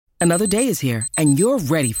Another day is here, and you're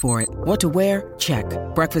ready for it. What to wear? Check.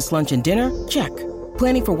 Breakfast, lunch, and dinner? Check.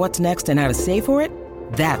 Planning for what's next and how to save for it?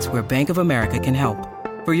 That's where Bank of America can help.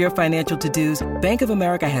 For your financial to-dos, Bank of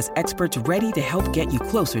America has experts ready to help get you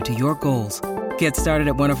closer to your goals. Get started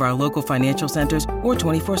at one of our local financial centers or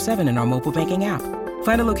 24/7 in our mobile banking app.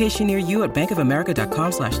 Find a location near you at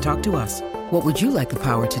bankofamerica.com/talktous. What would you like the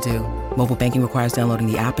power to do? Mobile banking requires downloading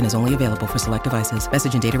the app and is only available for select devices.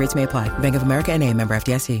 Message and data rates may apply. Bank of America N.A., member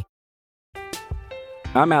FDIC.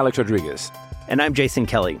 I'm Alex Rodriguez. And I'm Jason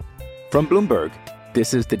Kelly. From Bloomberg,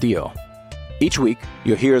 this is The Deal. Each week,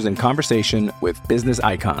 you'll hear us in conversation with business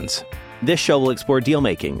icons. This show will explore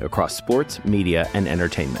deal-making across sports, media, and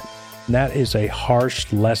entertainment. That is a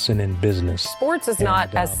harsh lesson in business. Sports is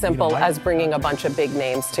not as simple as bringing a bunch of big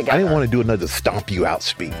names together. I didn't want to do another stomp you out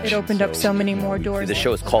speech. It opened up so many more doors. The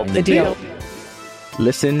show is called The Deal.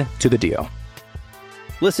 Listen to The Deal.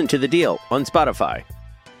 Listen to The Deal on Spotify.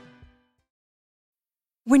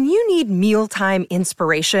 When you need mealtime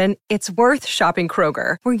inspiration, it's worth shopping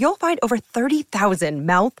Kroger, where you'll find over 30,000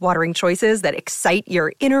 mouth-watering choices that excite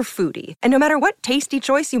your inner foodie. And no matter what tasty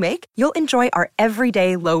choice you make, you'll enjoy our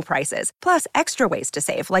everyday low prices, plus extra ways to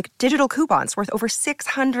save, like digital coupons worth over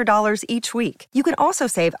 $600 each week. You can also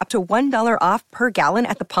save up to $1 off per gallon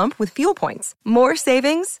at the pump with fuel points. More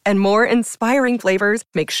savings and more inspiring flavors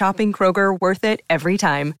make shopping Kroger worth it every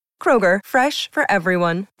time. Kroger, fresh for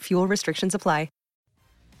everyone. Fuel restrictions apply.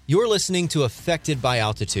 You're listening to Affected by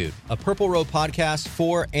Altitude, a Purple Row podcast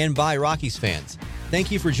for and by Rockies fans.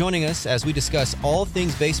 Thank you for joining us as we discuss all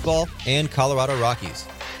things baseball and Colorado Rockies.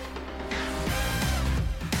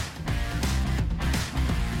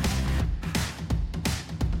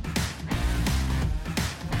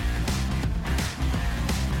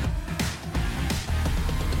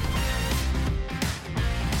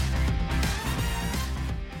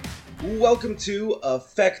 Welcome to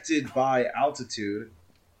Affected by Altitude.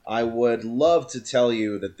 I would love to tell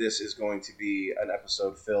you that this is going to be an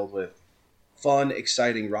episode filled with fun,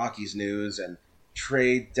 exciting Rockies news and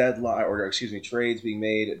trades being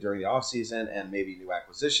made during the offseason and maybe new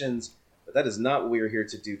acquisitions. But that is not what we are here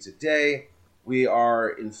to do today. We are,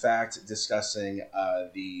 in fact, discussing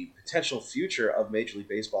the potential future of Major League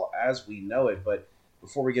Baseball as we know it. But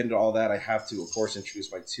before we get into all that, I have to, of course,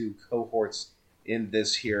 introduce my two cohorts in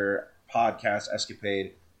this here podcast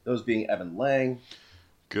escapade, those being Evan Lang.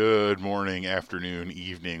 Good morning, afternoon,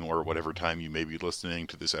 evening, or whatever time you may be listening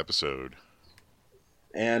to this episode.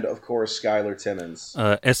 And, of course, Skylar Timmons.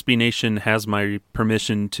 SB Nation has my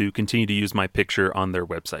permission to continue to use my picture on their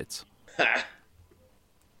websites.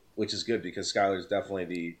 Which is good, because Skylar is definitely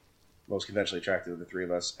the most conventionally attractive of the three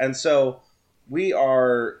of us. And so we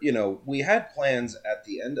are, we had plans at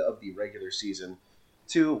the end of the regular season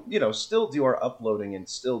to, still do our uploading and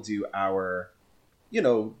still do our,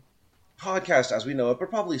 podcast as we know it,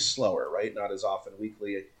 but probably slower, right? Not as often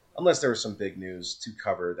weekly, unless there was some big news to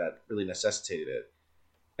cover that really necessitated it.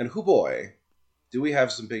 And hoo boy, do we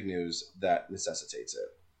have some big news that necessitates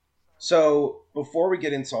it. So before we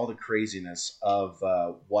get into all the craziness of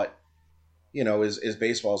what, is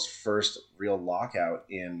baseball's first real lockout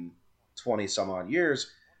in 20 some odd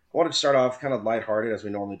years, I wanted to start off kind of lighthearted as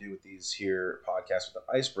we normally do with these here podcasts with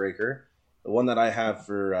an icebreaker. The one that I have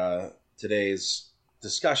for today's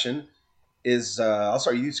discussion is, I'll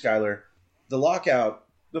start with you, Skylar. The lockout,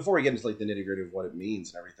 before we get into the nitty-gritty of what it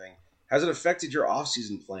means and everything, has it affected your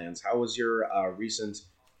off-season plans? How was your recent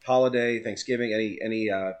holiday, Thanksgiving, any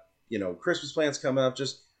Christmas plans coming up?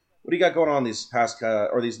 Just what do you got going on these past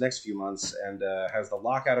or these next few months, and has the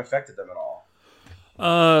lockout affected them at all?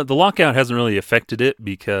 The lockout hasn't really affected it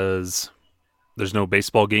because there's no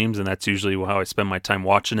baseball games, and that's usually how I spend my time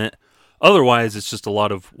watching it. Otherwise, it's just a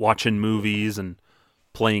lot of watching movies and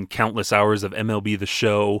playing countless hours of MLB The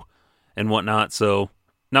Show and whatnot, so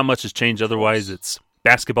not much has changed. Otherwise, it's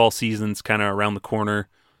basketball season's kind of around the corner,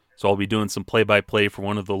 so I'll be doing some play-by-play for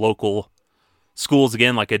one of the local schools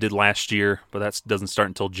again like I did last year, but that doesn't start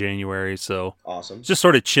until January, so awesome. Just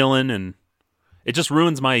sort of chilling, and it just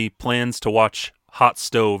ruins my plans to watch Hot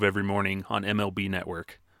Stove every morning on MLB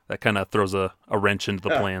Network. That kind of throws a wrench into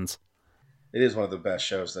the plans. It is one of the best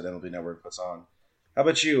shows that MLB Network puts on. How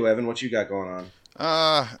about you, Evan? What you got going on?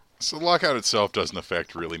 So the lockout itself doesn't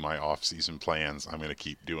affect really my off-season plans. I'm going to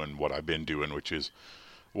keep doing what I've been doing, which is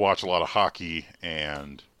watch a lot of hockey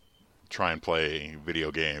and try and play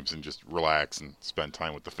video games and just relax and spend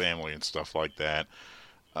time with the family and stuff like that.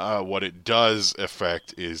 What it does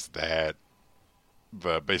affect is that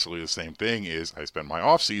basically the same thing is I spend my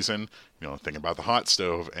off-season, thinking about the hot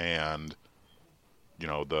stove and,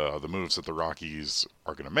 the moves that the Rockies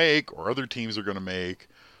are going to make or other teams are going to make,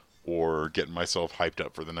 or getting myself hyped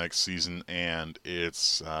up for the next season, and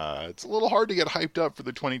it's a little hard to get hyped up for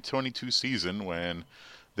the 2022 season when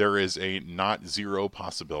there is a not zero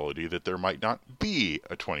possibility that there might not be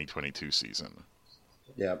a 2022 season.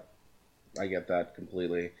 Yep, I get that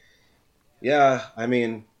completely. Yeah, I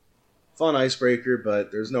mean, fun icebreaker,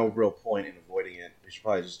 but there's no real point in avoiding it. We should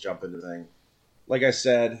probably just jump into the thing. Like I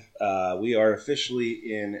said, we are officially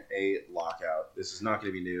in a lockout. This is not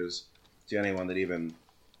going to be news to anyone that even,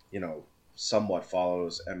 somewhat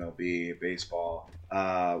follows MLB baseball.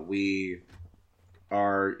 We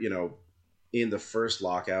are, in the first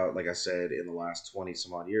lockout, like I said, in the last 20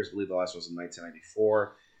 some odd years. I believe the last one was in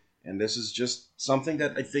 1994. And this is just something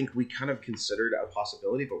that I think we kind of considered a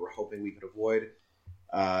possibility, but we're hoping we could avoid.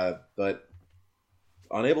 But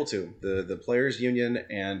unable to. The Players Union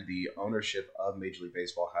and the ownership of Major League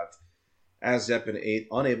Baseball have, as yet, been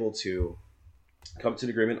unable to come to an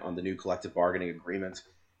agreement on the new collective bargaining agreement.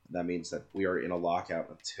 That means that we are in a lockout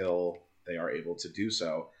until they are able to do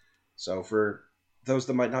so. So for those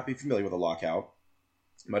that might not be familiar with a lockout,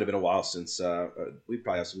 it might have been a while since we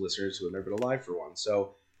probably have some listeners who have never been alive for one.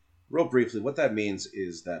 So real briefly, what that means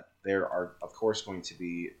is that there are, of course, going to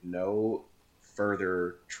be no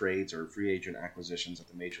further trades or free agent acquisitions at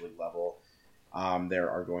the Major League level. There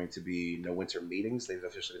are going to be no winter meetings. They've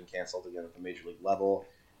officially been canceled again at the Major League level.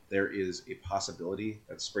 There is a possibility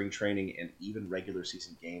that spring training and even regular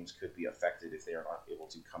season games could be affected if they are not able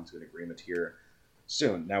to come to an agreement here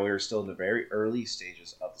soon. Now, we are still in the very early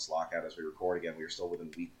stages of this lockout as we record. Again, we are still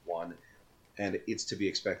within week 1, and it's to be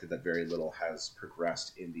expected that very little has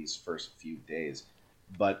progressed in these first few days.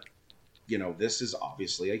 But, this is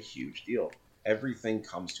obviously a huge deal. Everything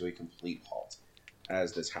comes to a complete halt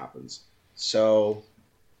as this happens. So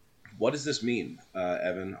what does this mean,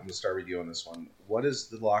 Evan? I'm going to start with you on this one. What does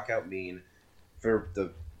the lockout mean for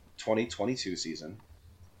the 2022 season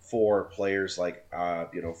for players like,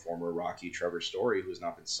 former Rocky Trevor Story, who has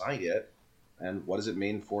not been signed yet? And what does it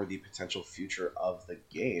mean for the potential future of the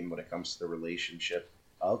game when it comes to the relationship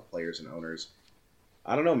of players and owners?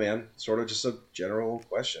 I don't know, man. Sort of just a general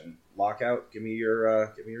question. Lockout, give me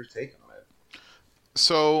your take on it.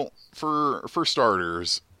 So, for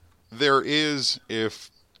starters, there is, if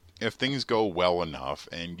things go well enough,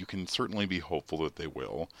 and you can certainly be hopeful that they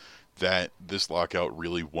will, that this lockout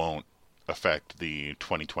really won't affect the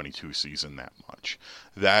 2022 season that much.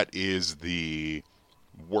 That is the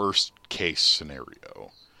worst case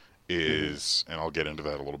scenario. And I'll get into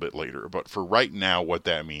that a little bit later. But for right now, what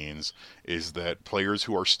that means is that players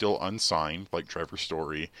who are still unsigned, like Trevor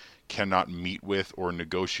Story, cannot meet with or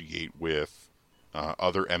negotiate with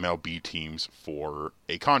other MLB teams for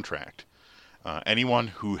a contract. Anyone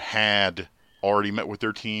who had already met with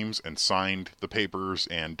their teams and signed the papers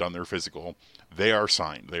and done their physical, they are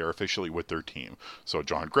signed. They are officially with their team. So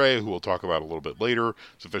John Gray, who we'll talk about a little bit later,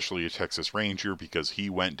 is officially a Texas Ranger because he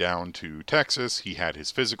went down to Texas, he had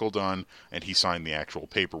his physical done, and he signed the actual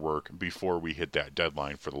paperwork before we hit that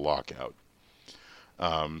deadline for the lockout.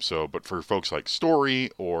 But for folks like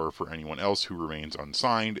Story or for anyone else who remains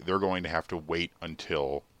unsigned, they're going to have to wait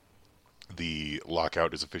until the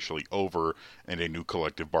lockout is officially over and a new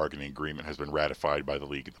collective bargaining agreement has been ratified by the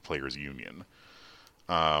league and the Players Union.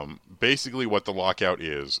 Basically what the lockout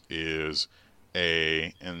is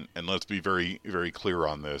and let's be very, very clear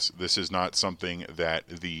on this. This is not something that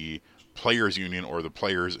the Players Union or the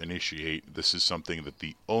players initiate. This is something that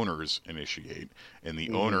the owners initiate, and the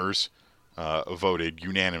owners voted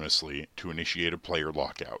unanimously to initiate a player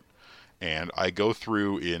lockout. And I go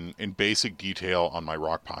through in basic detail on my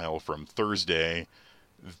rock pile from Thursday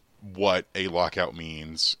what a lockout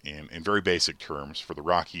means in very basic terms for the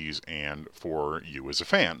Rockies and for you as a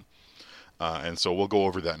fan. And so we'll go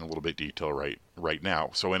over that in a little bit detail right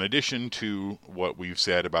now. So in addition to what we've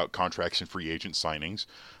said about contracts and free agent signings,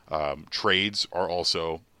 trades are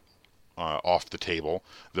also off the table,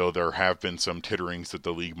 though there have been some titterings that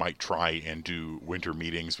the league might try and do winter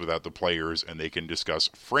meetings without the players, and they can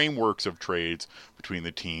discuss frameworks of trades between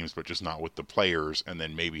the teams, but just not with the players, and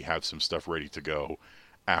then maybe have some stuff ready to go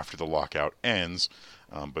after the lockout ends.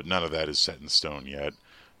 But none of that is set in stone yet.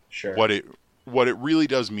 Sure. What it really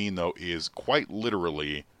does mean, though, is quite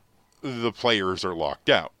literally the players are locked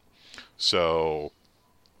out. So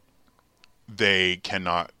they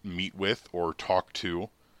cannot meet with or talk to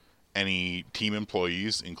any team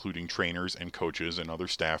employees, including trainers and coaches and other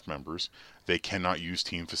staff members. They cannot use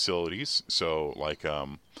team facilities. So, like,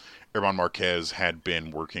 Herman Marquez had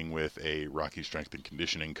been working with a Rocky strength and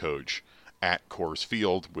conditioning coach at Coors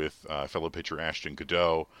Field with fellow pitcher Ashton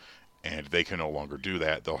Godot, and they can no longer do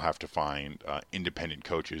that. They'll have to find independent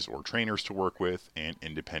coaches or trainers to work with and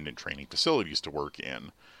independent training facilities to work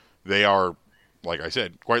in they are, like I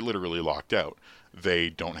said, quite literally locked out. They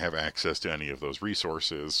don't have access to any of those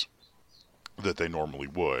resources that they normally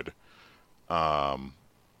would.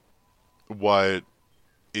 What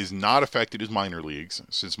is not affected is minor leagues,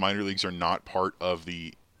 since minor leagues are not part of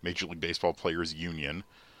the Major League Baseball Players Union.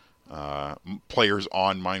 Players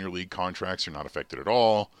on minor league contracts are not affected at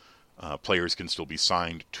all. Players can still be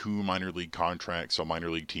signed to minor league contracts, so minor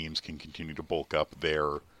league teams can continue to bulk up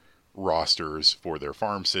their rosters for their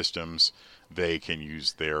farm systems. They can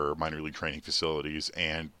use their minor league training facilities,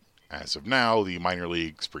 and as of now, the minor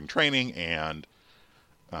league spring training and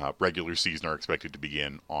regular season are expected to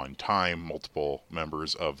begin on time. Multiple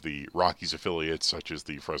members of the Rockies affiliates, such as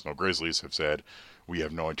the Fresno Grizzlies, have said, we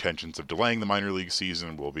have no intentions of delaying the minor league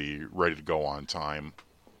season. We'll be ready to go on time.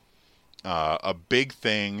 A big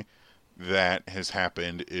thing that has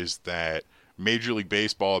happened is that Major League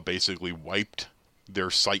Baseball basically wiped their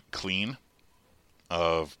site clean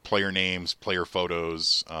of player names, player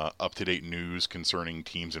photos, up-to-date news concerning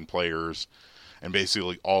teams and players. And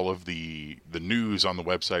basically all of the news on the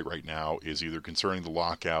website right now is either concerning the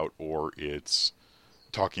lockout or it's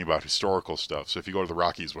talking about historical stuff. So if you go to the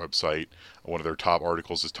Rockies website, one of their top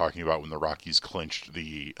articles is talking about when the Rockies clinched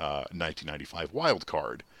the 1995 wild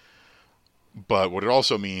card. But what it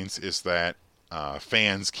also means is that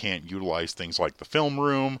fans can't utilize things like the film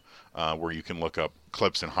room, where you can look up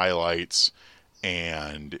clips and highlights,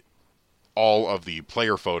 and all of the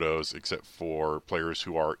player photos, except for players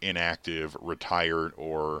who are inactive, retired,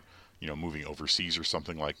 or moving overseas or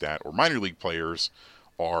something like that, or minor league players,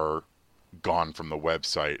 are gone from the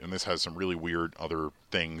website. And this has some really weird other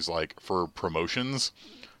things, like for promotions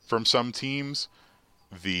from some teams,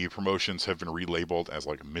 the promotions have been relabeled as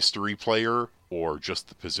like a mystery player or just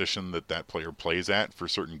the position that player plays at for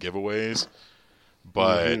certain giveaways.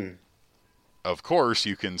 But of course,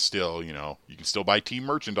 you can still buy team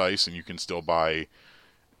merchandise, and you can still buy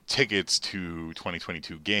tickets to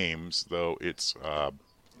 2022 games, though it's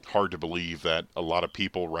hard to believe that a lot of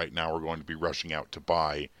people right now are going to be rushing out to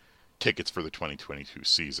buy tickets for the 2022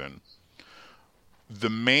 season. The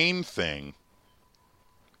main thing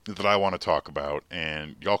that I want to talk about,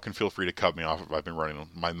 and y'all can feel free to cut me off if I've been running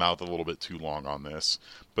my mouth a little bit too long on this,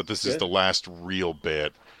 but this is the last real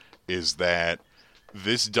bit, is that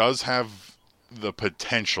this does have the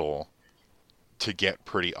potential to get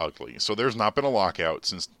pretty ugly. So there's not been a lockout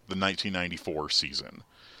since the 1994 season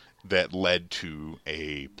that led to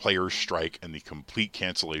a players' strike and the complete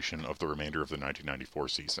cancellation of the remainder of the 1994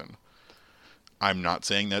 season. I'm not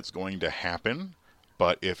saying that's going to happen,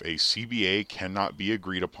 but if a CBA cannot be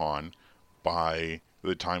agreed upon by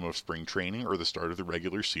the time of spring training or the start of the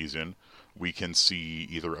regular season, we can see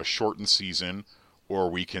either a shortened season or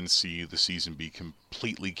we can see the season be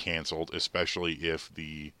completely canceled, especially if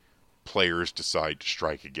the players decide to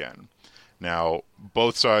strike again. Now,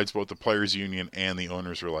 both sides, both the players' union and the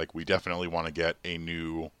owners, are like, we definitely want to get a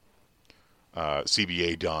new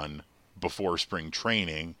CBA done before spring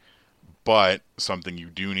training. But something you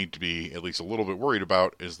do need to be at least a little bit worried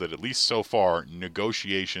about is that, at least so far,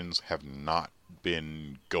 negotiations have not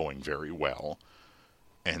been going very well.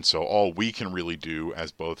 And so all we can really do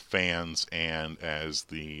as both fans and as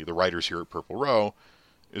the writers here at Purple Row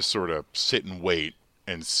is sort of sit and wait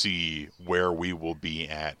and see where we will be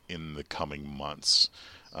at in the coming months.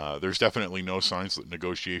 There's definitely no signs that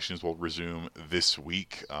negotiations will resume this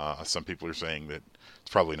week. Some people are saying that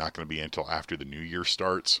it's probably not going to be until after the new year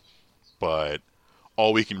starts. But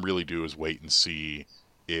all we can really do is wait and see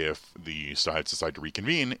if the sides decide to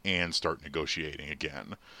reconvene and start negotiating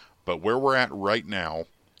again. But where we're at right now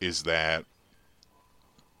is that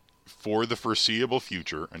for the foreseeable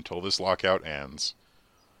future, until this lockout ends,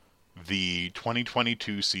 the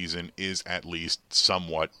 2022 season is at least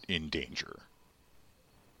somewhat in danger.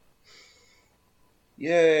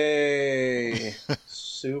 Yay!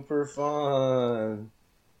 Super fun.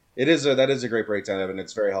 That is a great breakdown, Evan.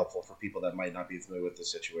 It's very helpful for people that might not be familiar with the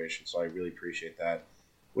situation, so I really appreciate that.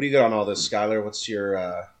 What do you got on all this, Skylar? What's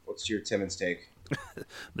your Timmons take?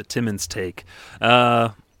 The Timmons take.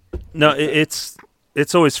 No, it's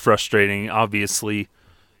always frustrating, obviously,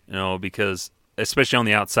 because especially on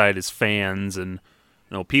the outside as fans and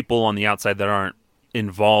people on the outside that aren't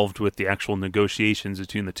involved with the actual negotiations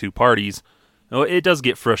between the two parties. It does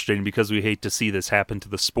get frustrating because we hate to see this happen to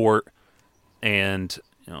the sport, and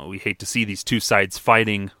we hate to see these two sides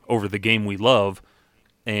fighting over the game we love,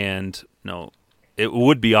 and it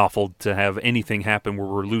would be awful to have anything happen where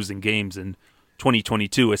we're losing games in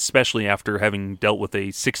 2022, especially after having dealt with a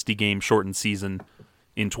 60-game shortened season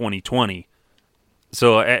in 2020.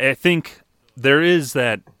 So I think there is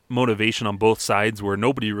that motivation on both sides where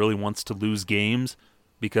nobody really wants to lose games,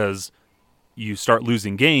 because you start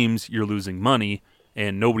losing games, you're losing money,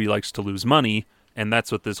 and nobody likes to lose money, and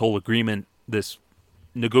that's what this whole agreement, this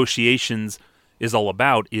negotiations is all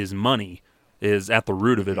about, is money, is at the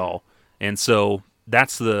root of it all. And so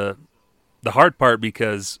that's the hard part,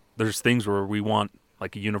 because there's things where we want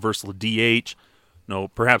like a universal DH,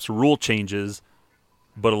 perhaps rule changes,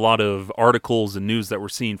 but a lot of articles and news that we're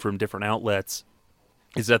seeing from different outlets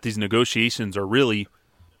is that these negotiations are really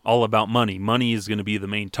all about money. Money is going to be the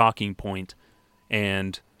main talking point.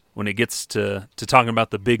 And when it gets to talking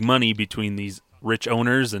about the big money between these rich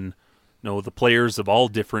owners and the players of all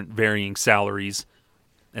different varying salaries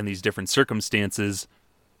and these different circumstances,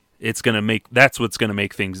 that's what's going to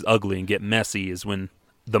make things ugly and get messy, is when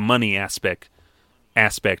the money aspect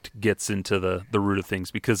gets into the root of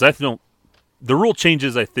things. Because the rule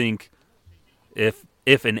changes, I think, if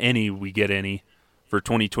and any we get any for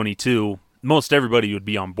 2022, most everybody would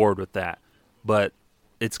be on board with that. But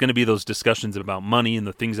it's going to be those discussions about money and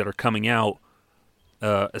the things that are coming out,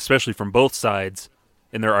 especially from both sides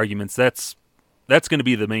in their arguments. That's going to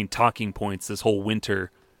be the main talking points this whole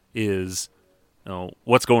winter, is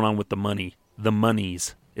what's going on with the money, the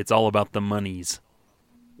monies. It's all about the monies.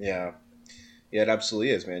 Yeah, it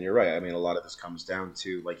absolutely is, man. You're right. I mean, a lot of this comes down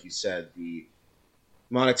to, like you said, the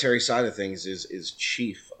monetary side of things is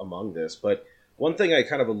chief among this. But one thing I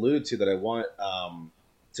kind of allude to that I want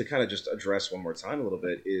to kind of just address one more time a little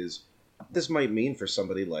bit is what this might mean for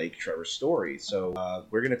somebody like Trevor Story. So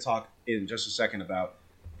we're going to talk in just a second about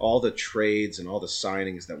all the trades and all the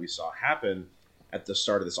signings that we saw happen at the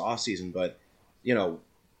start of this offseason. But,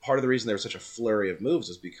 part of the reason there was such a flurry of moves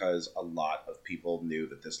is because a lot of people knew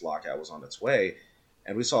that this lockout was on its way.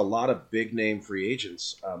 And we saw a lot of big-name free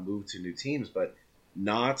agents move to new teams, but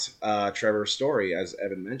not Trevor Story. As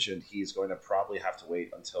Evan mentioned, he's going to probably have to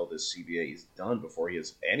wait until this CBA is done before he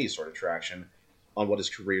has any sort of traction on what his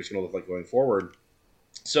career is going to look like going forward.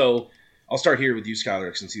 So I'll start here with you,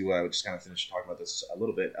 Skylar, since you just kind of finished talking about this a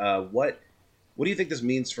little bit. What do you think this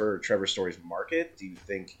means for Trevor Story's market? Do you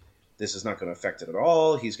think this is not going to affect it at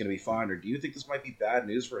all? He's going to be fine, or do you think this might be bad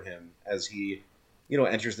news for him as he,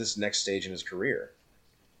 enters this next stage in his career?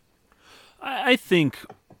 I think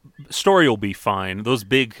Story will be fine. Those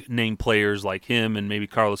big name players like him and maybe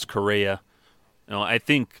Carlos Correa, I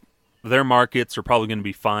think their markets are probably going to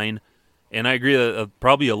be fine. And I agree that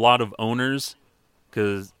probably a lot of owners,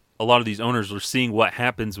 because a lot of these owners are seeing what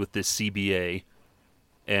happens with this CBA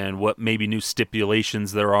and what maybe new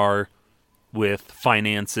stipulations there are with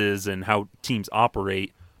finances and how teams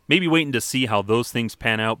operate, maybe waiting to see how those things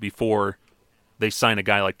pan out before they sign a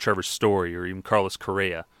guy like Trevor Story or even Carlos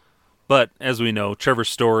Correa. But as we know, Trevor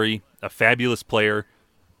Story, a fabulous player.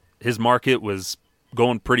 His market was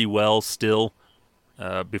going pretty well still.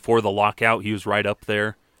 Before the lockout, he was right up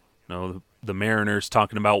there. The Mariners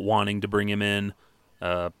talking about wanting to bring him in.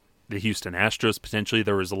 The Houston Astros, potentially.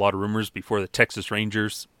 There was a lot of rumors before the Texas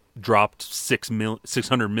Rangers dropped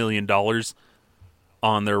 $600 million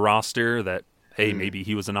on their roster that, hey, maybe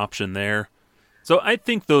he was an option there. So I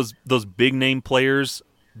think those big name players,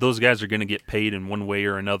 those guys are going to get paid in one way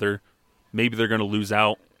or another. Maybe they're going to lose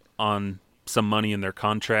out on some money in their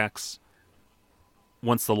contracts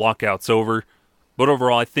once the lockout's over. But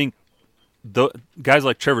overall, I think the guys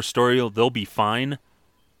like Trevor Story, they'll be fine.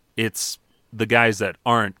 It's the guys that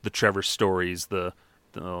aren't the Trevor Stories, the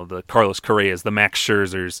Carlos Correas, the Max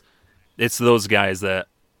Scherzers. It's those guys that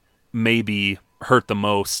maybe hurt the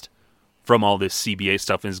most from all this CBA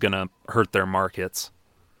stuff and is going to hurt their markets.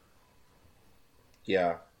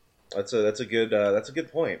 Yeah, that's a good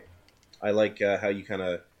point. I like how you kind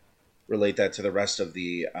of relate that to the rest of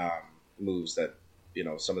the moves that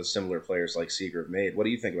some of the similar players like Seager have made. What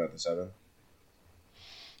do you think about this, Evan?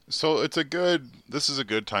 So this is a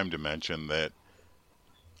good time to mention that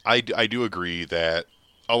I do agree that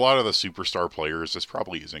a lot of the superstar players, this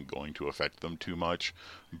probably isn't going to affect them too much,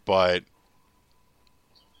 but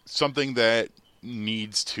something that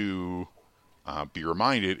needs to be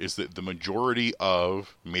reminded is that the majority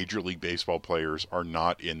of Major League Baseball players are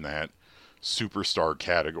not in that superstar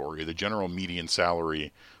category. The general median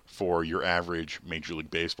salary for your average Major League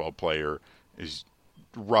Baseball player is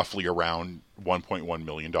roughly around $1.1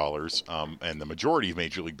 million, and the majority of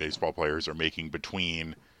Major League Baseball players are making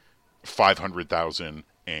between $500,000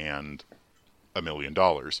 and $1 million.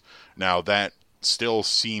 Now, that still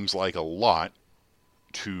seems like a lot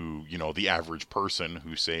to, the average person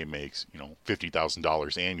who, say, makes,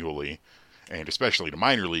 $50,000 annually, and especially to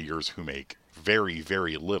minor leaguers who make very,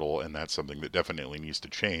 very little, and that's something that definitely needs to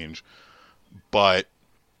change. But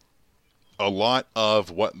a lot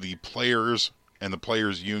of what the players and the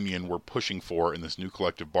players' union were pushing for in this new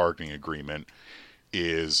collective bargaining agreement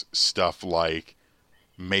is stuff like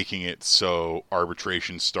making it so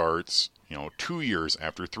arbitration starts, 2 years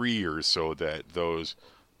after 3 years, so that those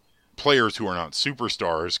players who are not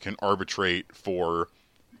superstars can arbitrate for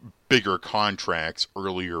bigger contracts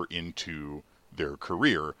earlier into their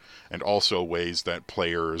career, and also ways that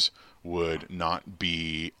players would not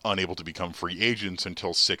be unable to become free agents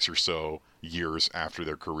until 6 or so years after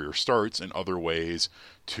their career starts, and other ways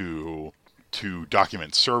to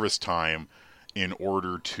document service time in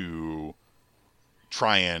order to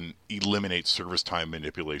try and eliminate service time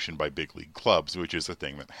manipulation by big league clubs, which is a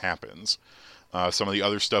thing that happens. Some of the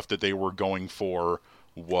other stuff that they were going for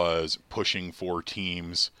was pushing for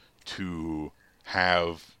teams to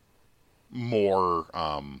have more,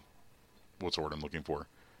 what's the word I'm looking for?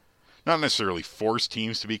 Not necessarily force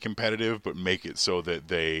teams to be competitive, but make it so that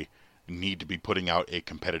they need to be putting out a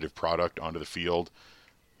competitive product onto the field.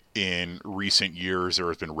 In recent years, there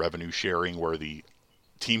has been revenue sharing where the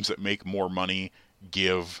teams that make more money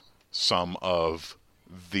give some of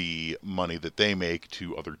the money that they make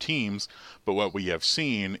to other teams. But what we have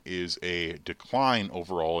seen is a decline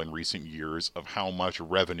overall in recent years of how much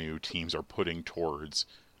revenue teams are putting towards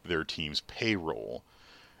their team's payroll.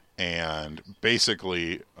 And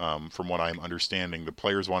basically, from what I'm understanding, the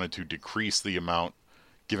players wanted to decrease the amount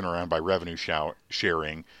given around by revenue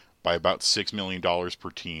sharing by about $6 million per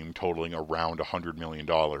team, totaling around $100 million,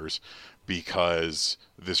 because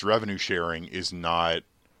this revenue sharing is not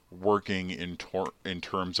working in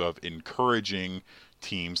terms of encouraging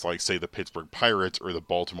teams like, say, the Pittsburgh Pirates or the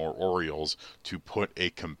Baltimore Orioles to put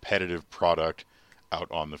a competitive product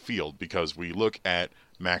out on the field. Because we look at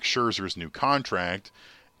Max Scherzer's new contract,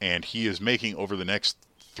 and he is making over the next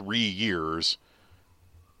 3 years,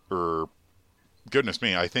 or goodness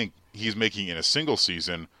me, I think he's making in a single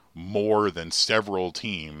season more than several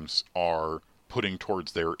teams are putting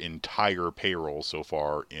towards their entire payroll so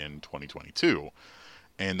far in 2022.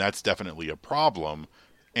 And that's definitely a problem.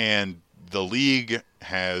 And the league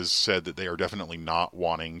has said that they are definitely not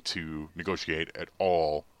wanting to negotiate at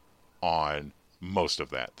all on most of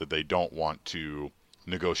that they don't want to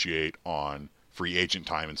negotiate on free agent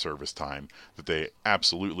time and service time, that they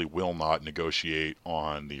absolutely will not negotiate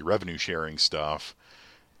on the revenue sharing stuff.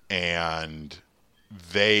 And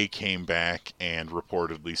they came back and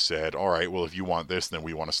reportedly said, all right, well, if you want this, then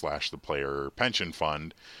we want to slash the player pension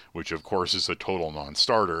fund, which of course is a total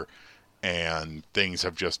non-starter. And things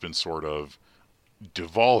have just been sort of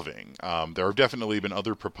devolving. There have definitely been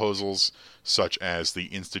other proposals, such as the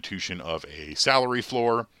institution of a salary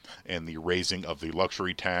floor and the raising of the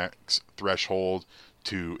luxury tax threshold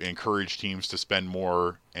to encourage teams to spend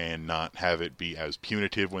more and not have it be as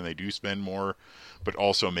punitive when they do spend more, but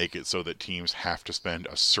also make it so that teams have to spend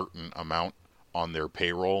a certain amount on their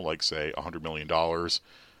payroll, like say $100 million.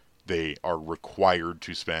 They are required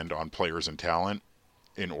to spend on players and talent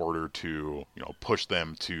in order to, push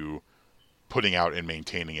them to putting out and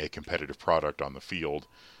maintaining a competitive product on the field.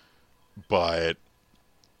 But,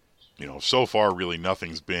 so far really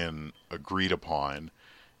nothing's been agreed upon.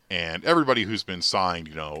 And everybody who's been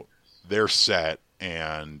signed, they're set.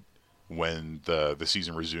 And when the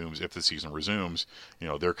season resumes, if the season resumes,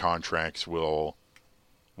 their contracts will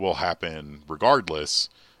happen regardless.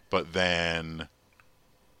 But then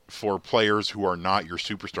for players who are not your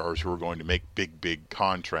superstars, who are going to make big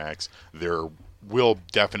contracts, there will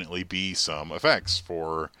definitely be some effects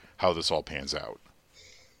for how this all pans out.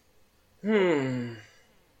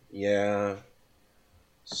 Yeah.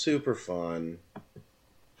 Super fun.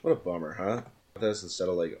 What a bummer, huh? This instead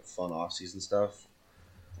of like fun off-season stuff.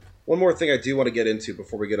 One more thing I do want to get into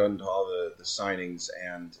before we get into all the signings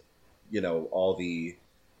and, all the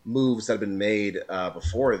moves that have been made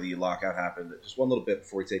before the lockout happened. Just one little bit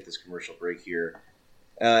before we take this commercial break here.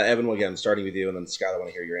 Evan, again, starting with you, and then Scott, I want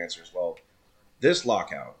to hear your answer as well. This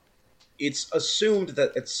lockout, it's assumed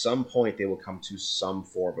that at some point they will come to some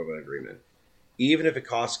form of an agreement. Even if it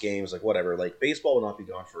costs games, like whatever, like baseball will not be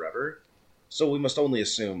gone forever. So we must only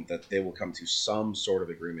assume that they will come to some sort of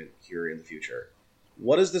agreement here in the future.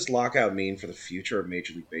 What does this lockout mean for the future of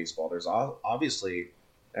Major League Baseball? There's obviously,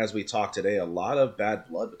 as we talked today, a lot of bad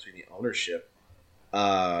blood between the ownership,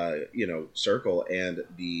 circle and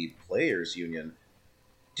the players union.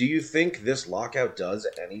 Do you think this lockout does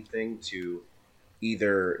anything to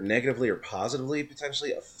either negatively or positively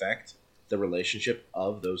potentially affect the relationship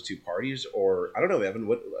of those two parties? Or, I don't know, Evan,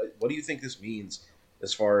 what do you think this means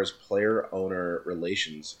as far as player-owner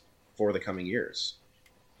relations for the coming years?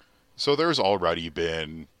 So there's already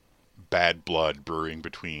been bad blood brewing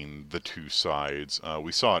between the two sides.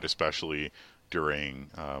 We saw it especially during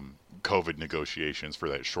COVID negotiations for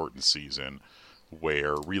that shortened season,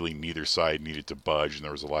 where really neither side needed to budge, and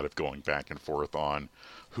there was a lot of going back and forth on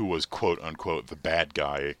who was quote-unquote the bad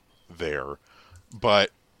guy there.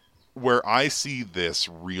 But where I see this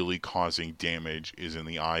really causing damage is in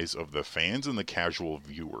the eyes of the fans and the casual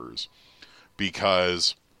viewers.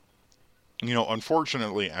 Because,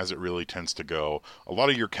 unfortunately, as it really tends to go, a lot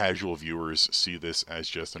of your casual viewers see this as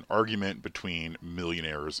just an argument between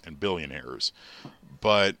millionaires and billionaires.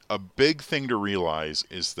 But a big thing to realize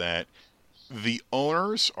is that the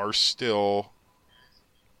owners are still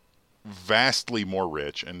vastly more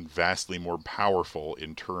rich and vastly more powerful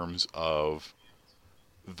in terms of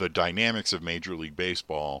the dynamics of Major League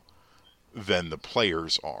Baseball than the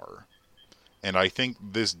players are. And I think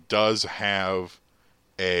this does have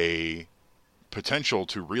a potential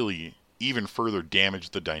to really even further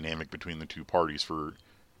damage the dynamic between the two parties for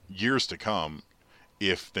years to come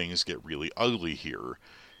if things get really ugly here.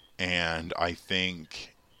 And I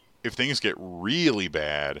think if things get really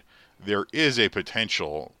bad, there is a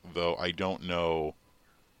potential, though I don't know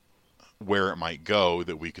where it might go,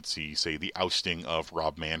 that we could see, say, the ousting of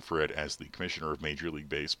Rob Manfred as the commissioner of Major League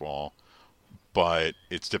Baseball. But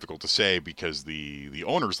it's difficult to say because the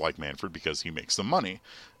owners like Manfred because he makes them money.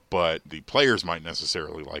 But the players might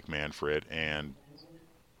necessarily like Manfred, and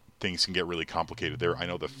things can get really complicated there. I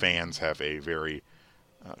know the fans have a very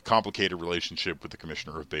complicated relationship with the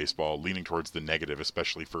commissioner of baseball, leaning towards the negative,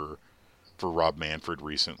 especially for Rob Manfred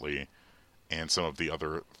recently, and some of the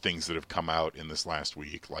other things that have come out in this last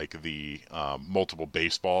week, like the multiple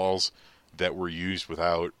baseballs that were used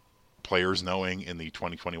without players knowing in the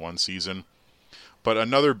 2021 season. But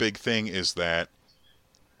another big thing is that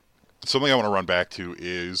something I want to run back to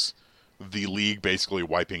is the league basically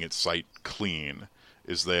wiping its site clean,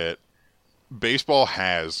 is that baseball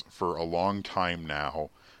has, for a long time now,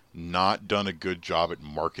 not done a good job at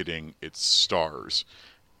marketing its stars.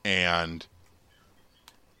 And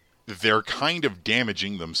they're kind of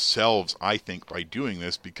damaging themselves, I think, by doing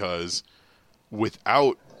this, because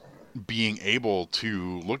without being able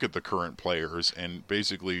to look at the current players and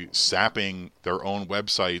basically sapping their own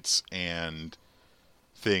websites and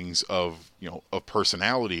things of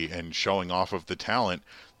personality and showing off of the talent,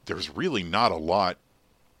 there's really not a lot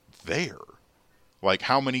there. Like,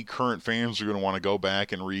 how many current fans are going to want to go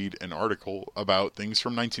back and read an article about things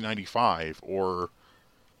from 1995? Or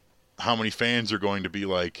how many fans are going to be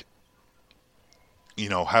like,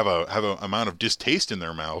 have a amount of distaste in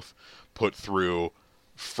their mouth put through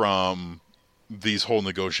from these whole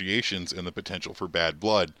negotiations and the potential for bad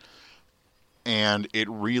blood? And it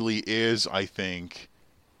really is, I think,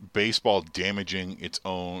 baseball damaging its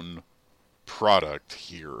own product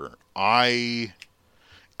here. I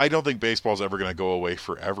don't think baseball's ever going to go away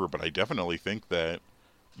forever, but I definitely think that,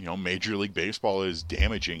 Major League Baseball is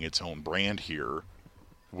damaging its own brand here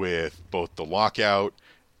with both the lockout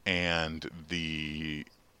and the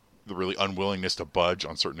really unwillingness to budge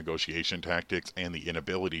on certain negotiation tactics and the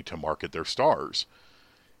inability to market their stars.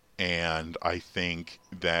 And I think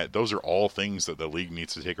that those are all things that the league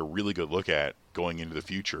needs to take a really good look at going into the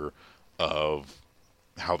future of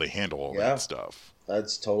how they handle all that stuff.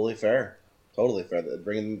 That's totally fair. Totally fair.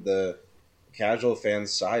 Bringing the casual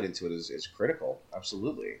fans' side into it is critical.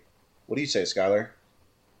 Absolutely. What do you say, Skylar?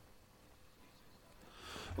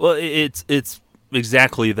 Well, it's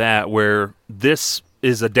exactly that, where this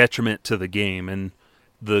is a detriment to the game, and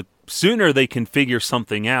the sooner they can figure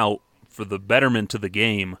something out for the betterment of the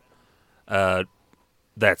game,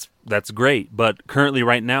 that's great. But currently,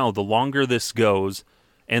 right now, the longer this goes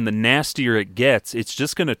and the nastier it gets, it's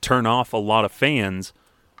just going to turn off a lot of fans,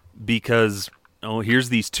 because here's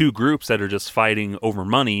these two groups that are just fighting over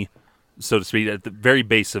money, so to speak, at the very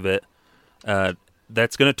base of it.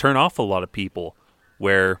 That's going to turn off a lot of people,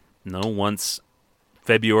 where once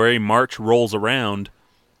February, March rolls around,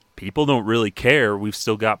 people don't really care. We've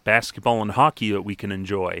still got basketball and hockey that we can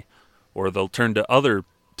enjoy, or they'll turn to other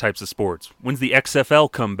types of sports. When's the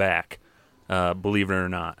XFL come back? Believe it or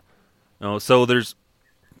not. So there's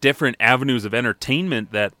different avenues of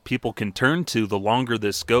entertainment that people can turn to the longer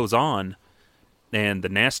this goes on, and the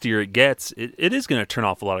nastier it gets, it is going to turn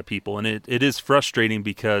off a lot of people, and it is frustrating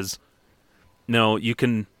because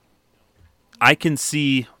I can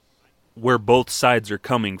see where both sides are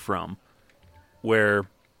coming from, where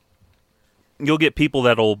you'll get people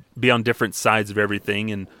that'll be on different sides of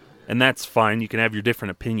everything, and that's fine. You can have your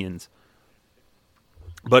different opinions.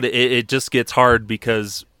 But it just gets hard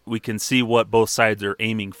because we can see what both sides are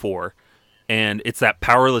aiming for. And it's that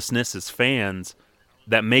powerlessness as fans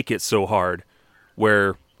that make it so hard,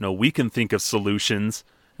 where we can think of solutions,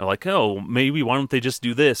 like, maybe why don't they just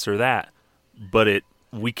do this or that? But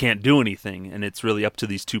we can't do anything, and it's really up to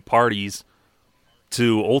these two parties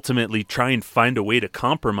to ultimately try and find a way to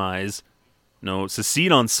compromise,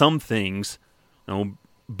 secede on some things,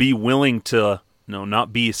 be willing to,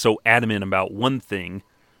 not be so adamant about one thing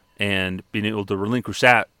and being able to relinquish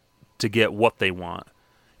that to get what they want.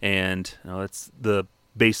 And that's the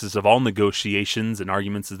basis of all negotiations and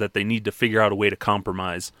arguments, is that they need to figure out a way to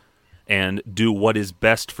compromise and do what is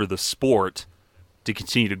best for the sport to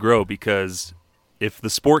continue to grow. Because if the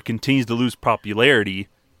sport continues to lose popularity,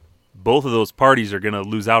 both of those parties are going to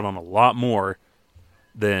lose out on a lot more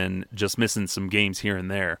than just missing some games here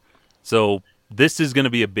and there. So this is going to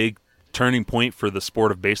be a big turning point for the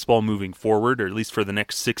sport of baseball moving forward, or at least for the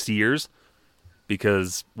next 6 years,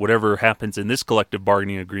 because whatever happens in this collective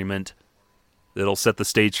bargaining agreement, it'll set the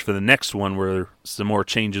stage for the next one where some more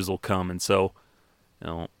changes will come. And so,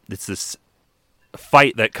 it's this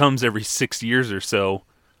fight that comes every 6 years or so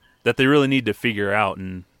that they really need to figure out.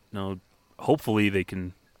 And, hopefully they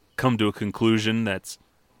can come to a conclusion that's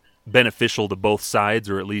beneficial to both sides,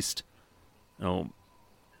 or at least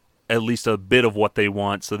a bit of what they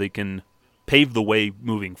want, so they can pave the way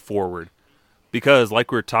moving forward. Because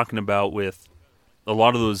like we were talking about with a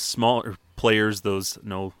lot of those smaller players, those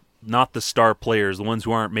not the star players, the ones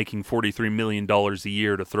who aren't making $43 million a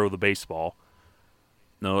year to throw the baseball.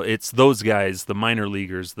 No, it's those guys, the minor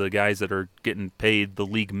leaguers, the guys that are getting paid the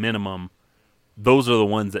league minimum. Those are the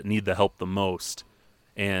ones that need the help the most.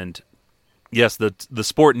 And yes, the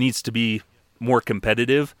sport needs to be more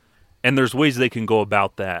competitive, and there's ways they can go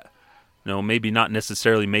about that. Maybe not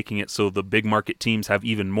necessarily making it so the big market teams have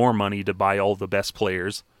even more money to buy all the best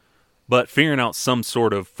players, but figuring out some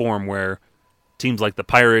sort of form where teams like the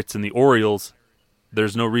Pirates and the Orioles,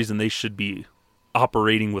 there's no reason they should be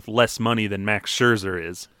operating with less money than Max Scherzer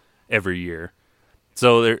is every year.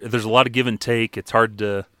 So there's a lot of give and take. It's hard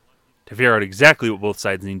to figure out exactly what both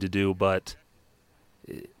sides need to do, but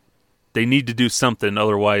they need to do something.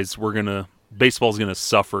 Otherwise, baseball's going to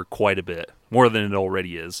suffer quite a bit, more than it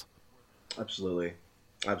already is. Absolutely.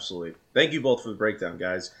 Thank you both for the breakdown,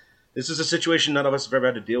 guys. This is a situation none of us have ever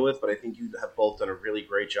had to deal with, but I think you have both done a really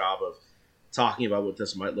great job of talking about what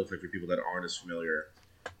this might look like for people that aren't as familiar.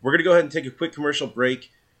 We're going to go ahead and take a quick commercial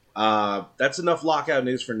break. That's enough lockout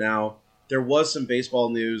news for now. There was some baseball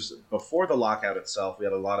news before the lockout itself. We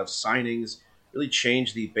had a lot of signings, really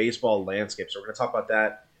changed the baseball landscape. So we're going to talk about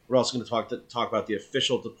that. We're also going to talk about the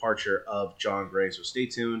official departure of Jon Gray. So stay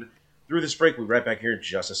tuned through this break. We'll be right back here in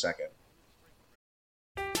just a second.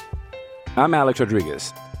 I'm Alex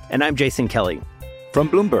Rodriguez. And I'm Jason Kelly. From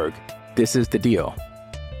Bloomberg, this is The Deal.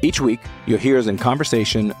 Each week, you'll hear us in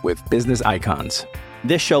conversation with business icons.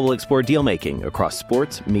 This show will explore deal-making across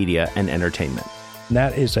sports, media, and entertainment.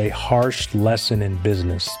 That is a harsh lesson in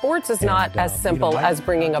business. Sports is not as simple as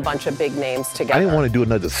bringing a bunch of big names together. I didn't want to do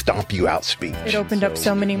another stomp you out speech. It opened up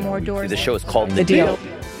so many more doors. The show is called The Deal.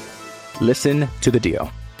 Listen to The Deal.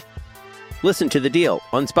 Listen to The Deal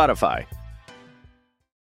on Spotify.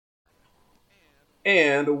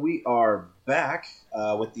 And we are back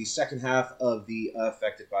with the second half of the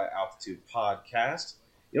Affected by Altitude podcast.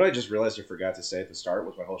 I just realized I forgot to say at the start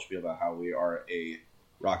was my whole spiel about how we are a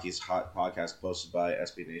Rockies Hot podcast hosted by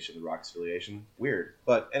SB Nation, the Rockies affiliation. Weird.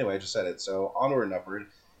 But anyway, I just said it. So onward and upward.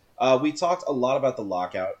 We talked a lot about the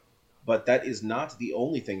lockout, but that is not the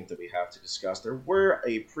only thing that we have to discuss. There were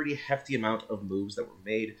a pretty hefty amount of moves that were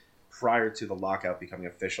made prior to the lockout becoming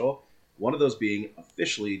official. One of those being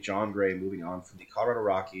officially Jon Gray moving on from the Colorado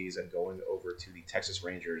Rockies and going over to the Texas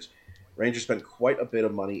Rangers. Rangers spent quite a bit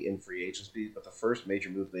of money in free agency, but the first major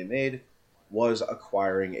move they made was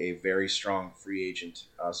acquiring a very strong free agent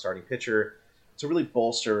starting pitcher to really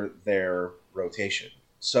bolster their rotation.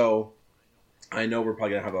 So I know we're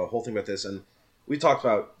probably going to have a whole thing about this, and we talked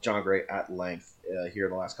about Jon Gray at length here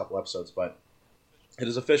in the last couple episodes, but it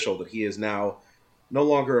is official that he is now no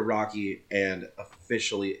longer a Rocky and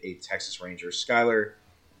officially a Texas Ranger. Skyler,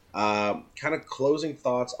 kind of closing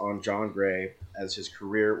thoughts on Jon Gray as his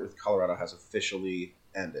career with Colorado has officially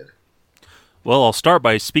ended. Well, I'll start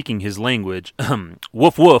by speaking his language.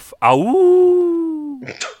 Woof woof, ow.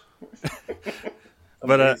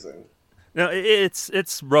 But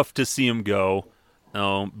it's rough to see him go,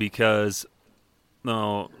 because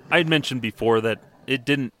I'd mentioned before that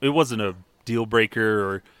it wasn't a deal breaker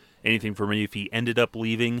or anything for me if he ended up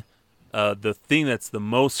leaving. The thing that's the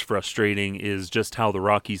most frustrating is just how the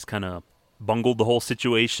Rockies kind of bungled the whole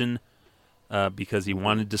situation, because he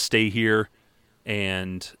wanted to stay here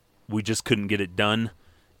and we just couldn't get it done.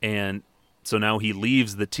 And so now he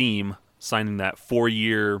leaves the team, signing that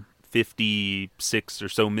 4-year, $56 or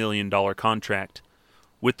so million contract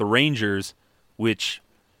with the Rangers, which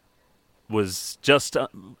was just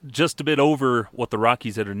a bit over what the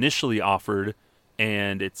Rockies had initially offered.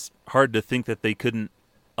 and it's hard to think that they couldn't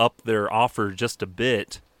up their offer just a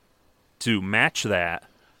bit to match that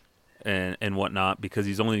and whatnot, because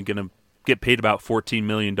he's only going to get paid about $14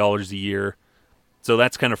 million a year. So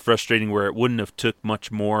that's kind of frustrating, where it wouldn't have took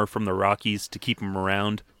much more from the Rockies to keep him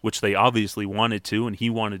around, which they obviously wanted to, and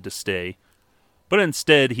he wanted to stay. But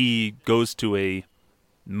instead, he goes to a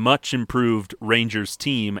much improved Rangers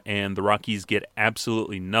team, and the Rockies get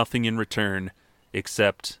absolutely nothing in return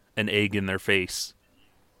except an egg in their face.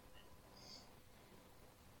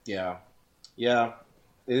 Yeah.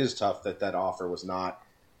 It is tough that offer was not,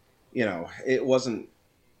 it wasn't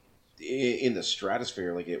in the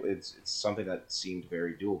stratosphere. Like it's something that seemed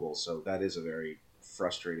very doable. So that is a very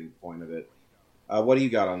frustrating point of it. What do you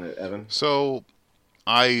got on it, Evan? So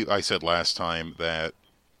I said last time that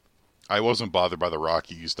I wasn't bothered by the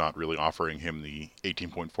Rockies not really offering him the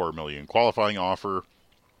 $18.4 million qualifying offer.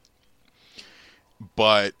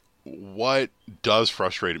 But what does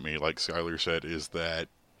frustrate me, like Skyler said, is that,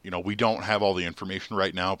 we don't have all the information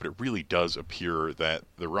right now, but it really does appear that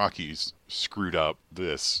the Rockies screwed up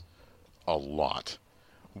this a lot,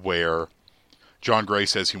 where John Gray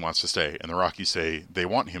says he wants to stay, and the Rockies say they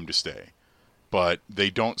want him to stay. But they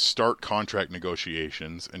don't start contract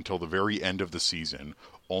negotiations until the very end of the season,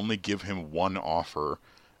 only give him one offer,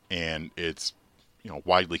 and it's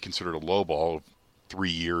widely considered a lowball of 3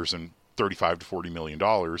 years and $35 to $40 million.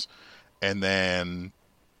 And then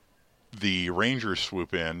the Rangers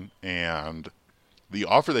swoop in, and the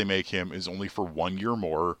offer they make him is only for 1 year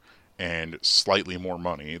more and slightly more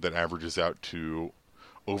money. That averages out to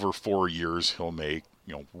over 4 years he'll make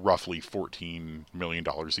roughly $14 million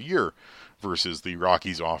a year, versus the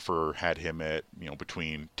Rockies offer had him at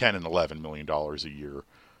between $10 and $11 million a year.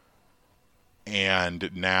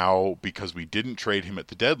 And now, because we didn't trade him at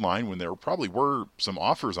the deadline when there probably were some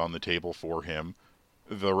offers on the table for him,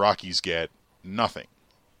 the Rockies get nothing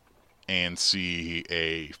and see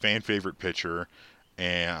a fan favorite pitcher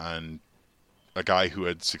and a guy who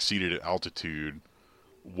had succeeded at altitude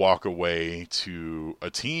walk away to a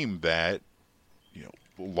team that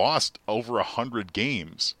lost over 100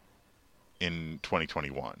 games in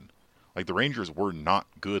 2021. Like, the Rangers were not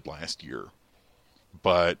good last year,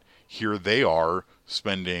 but here they are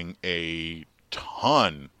spending a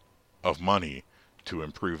ton of money to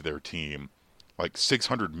improve their team. Like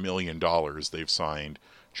 $600 million they've signed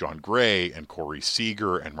John Gray and Corey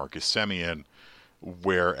Seager and Marcus Semien,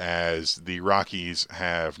 whereas the Rockies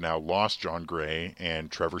have now lost John Gray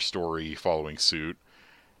and Trevor Story following suit.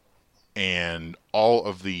 And all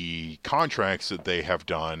of the contracts that they have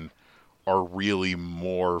done are really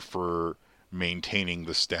more for maintaining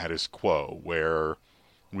the status quo, where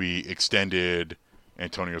we extended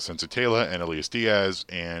Antonio Senzatela and Elias Diaz,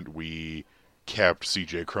 and we kept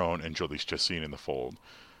CJ Cron and Jhoulys Chacin in the fold.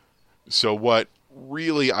 So what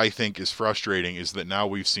really I think is frustrating is that now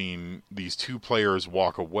we've seen these two players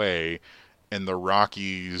walk away, and the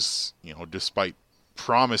Rockies, despite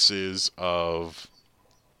promises of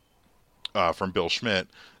from Bill Schmidt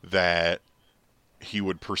that he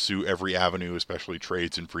would pursue every avenue, especially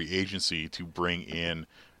trades and free agency, to bring in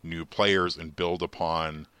new players and build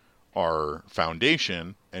upon our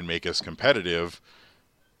foundation and make us competitive,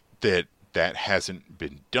 that hasn't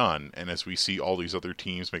been done. And as we see all these other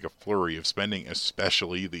teams make a flurry of spending,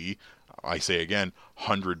 especially the, I say again,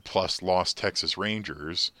 100+ lost Texas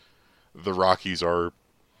Rangers, the Rockies are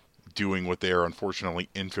doing what they are unfortunately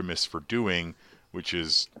infamous for doing, which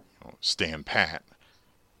is stand pat.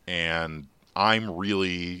 And I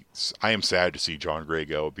am sad to see John Gray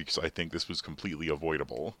go, because I think this was completely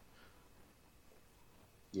avoidable.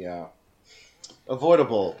 Yeah.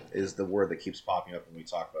 Avoidable is the word that keeps popping up when we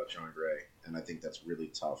talk about John Gray, and I think that's really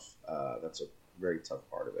tough. That's a very tough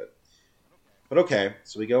part of it. But okay,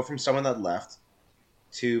 so we go from someone that left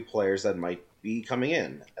to players that might be coming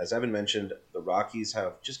in. As Evan mentioned, the Rockies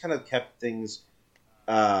have just kind of kept things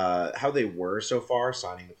how they were so far,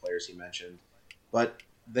 signing the players he mentioned. But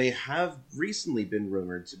they have recently been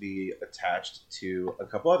rumored to be attached to a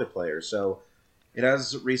couple other players. So it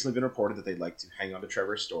has recently been reported that they'd like to hang on to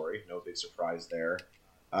Trevor Story. No big surprise there.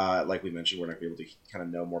 Like we mentioned, we're not going to be able to kind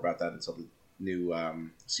of know more about that until the new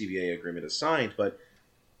CBA agreement is signed. But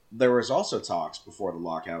there was also talks before the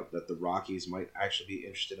lockout that the Rockies might actually be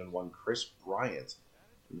interested in one Kris Bryant.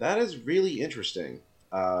 That is really interesting.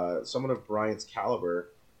 Someone of Bryant's caliber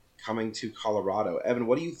coming to Colorado. Evan,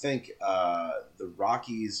 what do you think the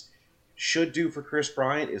Rockies should do for Kris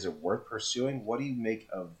Bryant? Is it worth pursuing? What do you make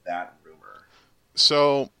of that rumor?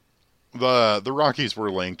 So the Rockies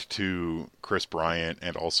were linked to Kris Bryant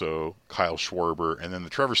and also Kyle Schwarber, and then the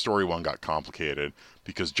Trevor Story one got complicated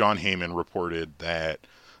because John Heyman reported that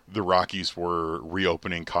the Rockies were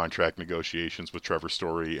reopening contract negotiations with Trevor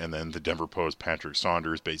Story, and then the Denver Post Patrick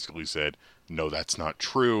Saunders basically said, no, that's not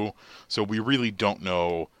true. So we really don't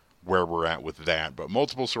know where we're at with that. But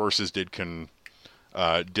multiple sources did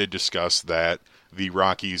discuss that the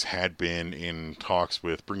Rockies had been in talks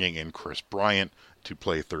with bringing in Chris Bryant to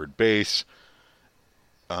play third base.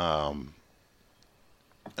 Oh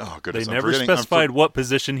goodness! They never specified what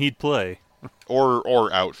position he'd play.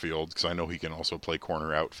 Or outfield, because I know he can also play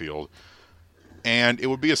corner outfield. And it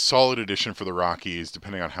would be a solid addition for the Rockies,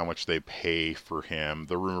 depending on how much they pay for him.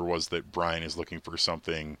 The rumor was that Brian is looking for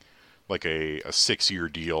something like a 6-year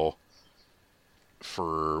deal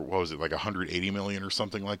for, what was it, like $180 million or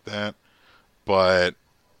something like that. But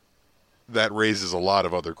that raises a lot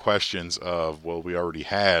of other questions of, well, we already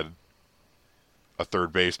had a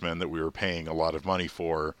third baseman that we were paying a lot of money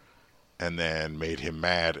for, and then made him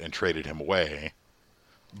mad and traded him away.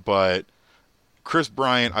 But Chris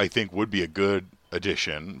Bryant, I think, would be a good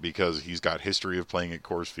addition because he's got history of playing at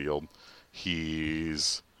Coors Field.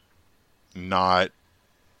 He's not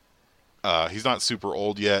super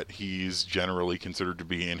old yet. He's generally considered to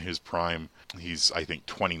be in his prime. He's, I think,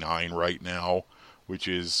 29 right now, which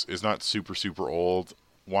is not super, super old.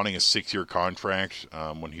 Wanting a 6-year contract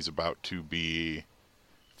when he's about to be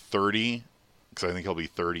 30, because I think he'll be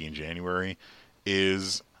 30 in January,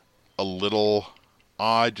 is a little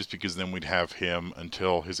odd, just because then we'd have him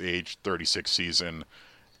until his age 36 season,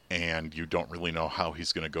 and you don't really know how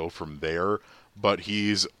he's going to go from there. But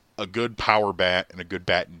he's a good power bat and a good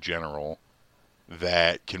bat in general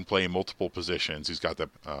that can play multiple positions. He's got the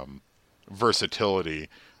versatility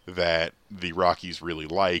that the Rockies really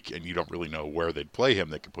like, and you don't really know where they'd play him.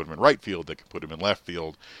 They could put him in right field, they could put him in left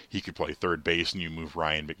field, he could play third base, and you move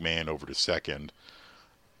Ryan McMahon over to second.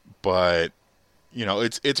 But, you know,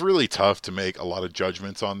 it's really tough to make a lot of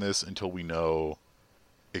judgments on this until we know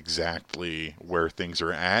exactly where things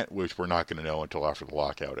are at, which we're not going to know until after the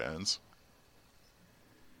lockout ends.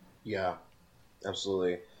 Yeah,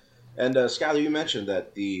 absolutely. And Skyler, you mentioned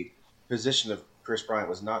that the position of Chris Bryant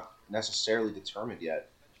was not necessarily determined yet.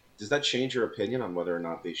 Does that change your opinion on whether or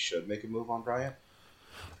not they should make a move on Bryant?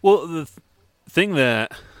 Well, the thing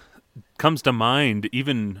that comes to mind,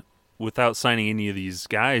 even without signing any of these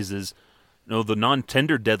guys, is, you know, the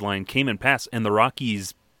non-tender deadline came and passed, and the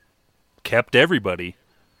Rockies kept everybody,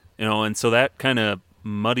 you know, and so that kind of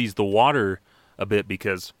muddies the water a bit,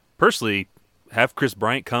 because personally, have Chris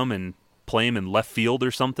Bryant come and play him in left field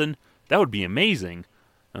or something, that would be amazing.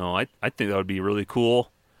 You know, I think that would be a really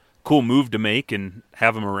cool move to make and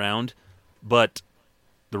have him around. But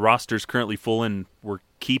the roster's currently full, and we're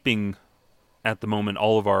keeping at the moment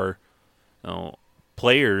all of our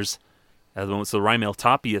players at the moment. So Raimel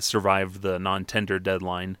Tapia survived the non-tender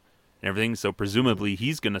deadline and everything, so presumably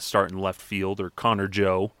he's going to start in left field, or Connor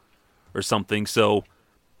Joe or something. So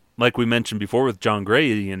like we mentioned before with John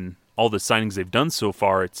Gray and all the signings they've done so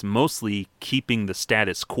far, it's mostly keeping the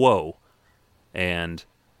status quo. And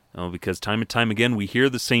because time and time again we hear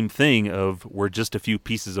the same thing of, we're just a few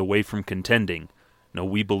pieces away from contending. No,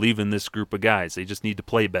 we believe in this group of guys. They just need to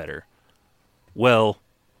play better. Well,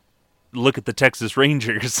 look at the Texas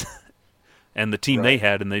Rangers and the team they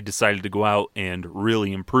had, and they decided to go out and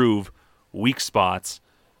really improve weak spots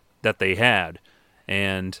that they had.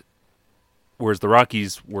 And whereas the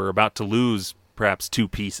Rockies were about to lose perhaps 2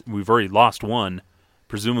 pieces, we've already lost one,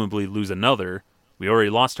 presumably lose another. We already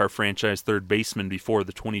lost our franchise third baseman before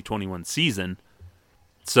the 2021 season.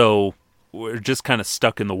 So we're just kind of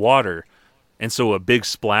stuck in the water. And so a big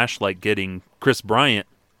splash like getting Chris Bryant,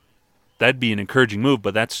 that'd be an encouraging move,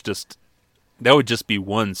 but that would just be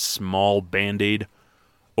one small Band-Aid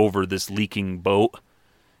over this leaking boat.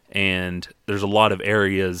 And there's a lot of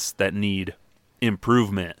areas that need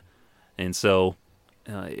improvement. And so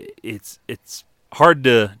it's hard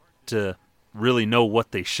to really know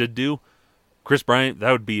what they should do. Chris Bryant,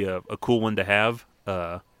 that would be a cool one to have.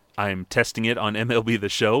 I'm testing it on MLB The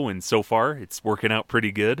Show, and so far it's working out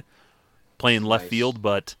pretty good. Playing left field,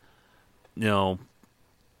 but, you know,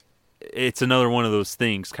 it's another one of those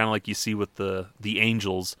things, kind of like you see with the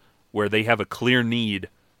Angels, where they have a clear need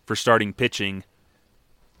for starting pitching,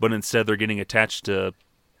 but instead they're getting attached to,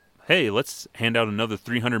 hey, let's hand out another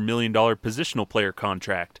 $300 million positional player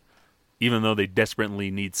contract, even though they desperately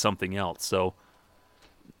need something else. So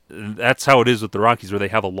that's how it is with the Rockies, where they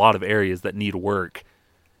have a lot of areas that need work.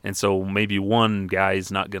 And so maybe one guy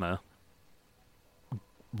is not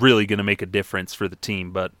really going to make a difference for the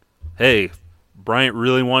team. But, hey, Bryant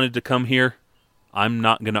really wanted to come here. I'm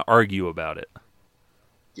not going to argue about it.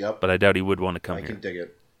 Yep. But I doubt he would want to come here. I can dig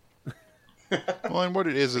it. Well, and what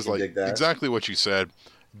it is like exactly what you said.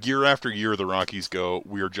 year after year the Rockies go,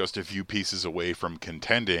 we are just a few pieces away from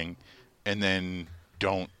contending, and then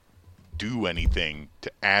don't do anything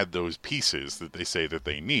to add those pieces that they say that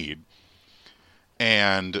they need.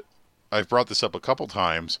 And I've brought this up a couple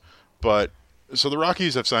times, but so the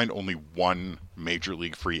Rockies have signed only one major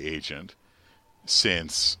league free agent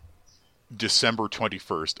since December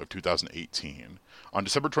 21st of 2018. On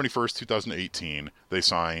December 21st, 2018, they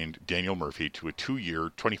signed Daniel Murphy to a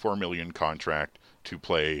 2-year, $24 million contract to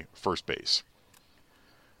play first base.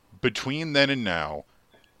 Between then and now,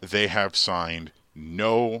 they have signed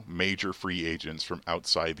no major free agents from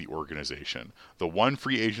outside the organization. The one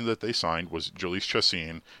free agent that they signed was Jhoulys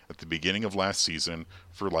Chacín at the beginning of last season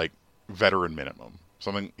for like veteran minimum.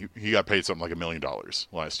 He got paid something like $1 million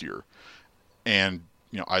last year. And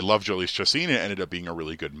I love Jhoulys Chacín. It ended up being a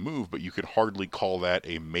really good move, but you could hardly call that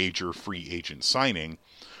a major free agent signing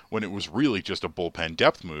when it was really just a bullpen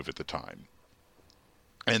depth move at the time.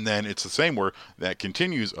 And then it's the same where that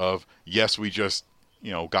continues of, yes, we just,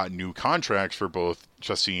 got new contracts for both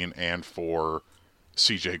Chacín and for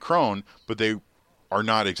CJ Cron, but they are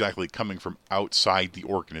not exactly coming from outside the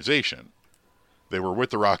organization. They were with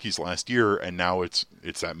the Rockies last year, and now it's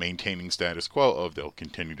that maintaining status quo of they'll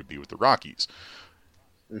continue to be with the Rockies.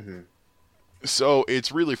 Mm-hmm. So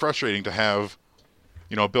it's really frustrating to have,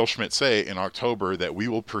 Bill Schmidt say in October that we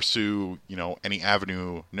will pursue, any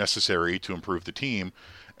avenue necessary to improve the team,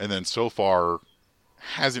 and then so far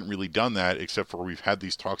hasn't really done that, except for we've had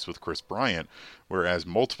these talks with Kris Bryant, whereas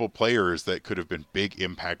multiple players that could have been big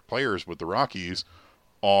impact players with the Rockies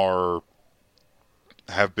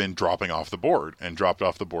have been dropped off the board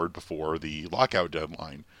before the lockout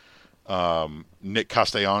deadline. Nick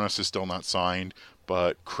Castellanos is still not signed,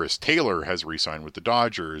 but Chris Taylor has re-signed with the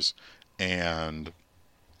Dodgers, and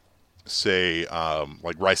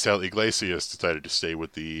like Raisel Iglesias decided to stay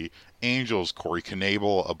with the Angels. Corey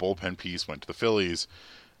Knebel, a bullpen piece, went to the Phillies.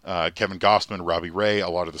 Kevin Gausman, Robbie Ray, a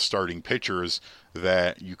lot of the starting pitchers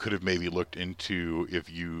that you could have maybe looked into if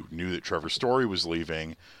you knew that Trevor Story was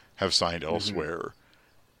leaving, have signed elsewhere.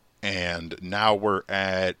 And now we're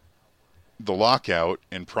at the lockout,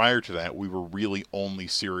 and prior to that, we were really only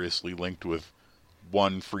seriously linked with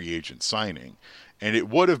one free agent signing. And it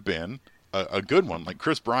would have been a good one. Like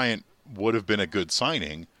Kris Bryant would have been a good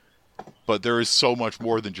signing, but there is so much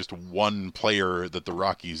more than just one player that the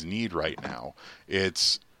Rockies need right now.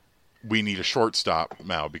 We need a shortstop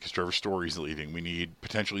now because Trevor Story's leaving. We need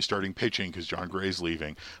potentially starting pitching because Jon Gray's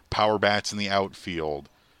leaving. Power bats in the outfield.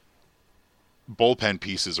 Bullpen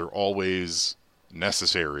pieces are always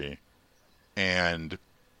necessary. And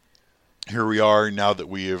here we are now that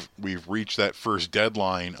we've reached that first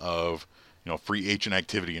deadline of free agent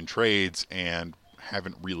activity and trades, and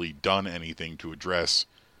haven't really done anything to address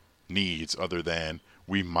needs other than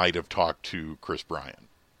we might have talked to Kris Bryant.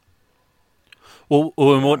 Well,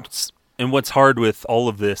 and what's hard with all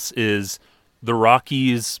of this is the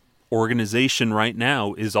Rockies organization right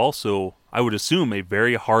now is also, I would assume, a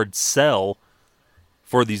very hard sell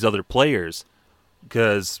for these other players,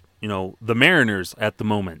 because the Mariners at the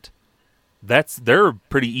moment, they're a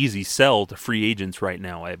pretty easy sell to free agents right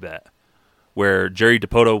now, I bet, where Jerry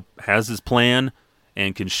Dipoto has his plan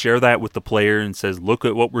and can share that with the player and says, look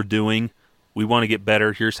at what we're doing. We want to get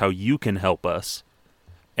better. Here's how you can help us.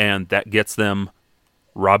 And that gets them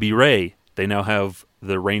Robbie Ray. They now have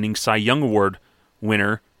the reigning Cy Young Award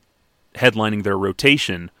winner headlining their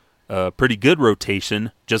rotation. Pretty good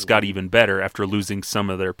rotation, just got even better after losing some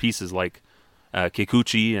of their pieces like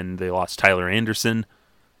Kikuchi, and they lost Tyler Anderson.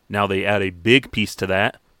 Now they add a big piece to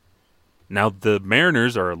that. Now the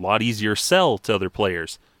Mariners are a lot easier sell to other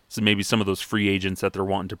players. So maybe some of those free agents that they're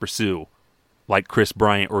wanting to pursue, like Kris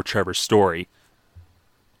Bryant or Trevor Story.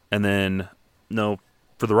 And then,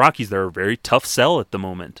 for the Rockies, they're a very tough sell at the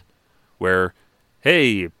moment, where,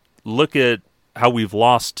 hey, look at how we've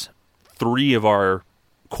lost 3 of our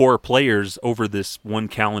core players over this one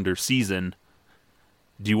calendar season.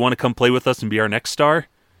 Do you want to come play with us and be our next star?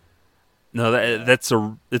 No, it's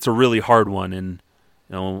a really hard one.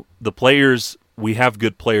 And the players, we have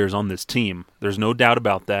good players on this team. There's no doubt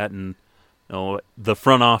about that. And the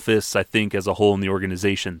front office, I think, as a whole in the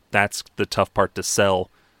organization, that's the tough part to sell.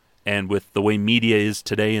 And with the way media is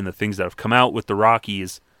today and the things that have come out with the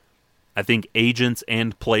Rockies, I think agents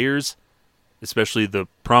and players, especially the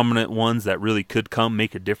prominent ones that really could come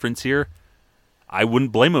make a difference here, I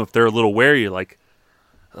wouldn't blame them if they're a little wary. Like,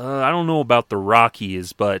 I don't know about the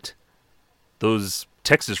Rockies, but those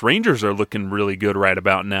Texas Rangers are looking really good right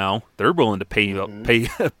about now. They're willing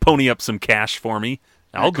to pony up some cash for me.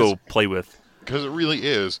 I'll go play with. Because it really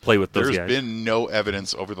is. Play with those guys. There's been no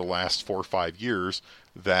evidence over the last 4 or 5 years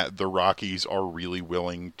that the Rockies are really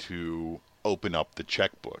willing to open up the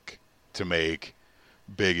checkbook to make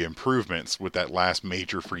big improvements, with that last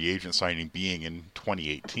major free agent signing being in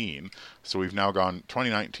 2018. So we've now gone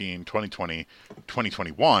 2019, 2020,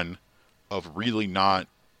 2021 of really not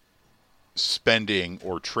spending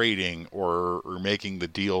or trading or making the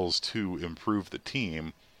deals to improve the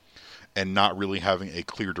team, and not really having a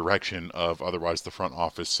clear direction of otherwise the front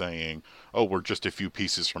office saying, oh, we're just a few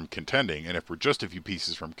pieces from contending. And if we're just a few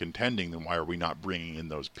pieces from contending, then why are we not bringing in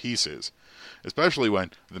those pieces? Especially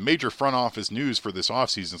when the major front office news for this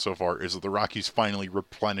offseason so far is that the Rockies finally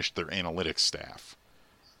replenished their analytics staff.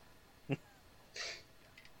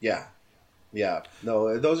 Yeah.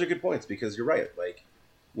 No, those are good points, because you're right. Like,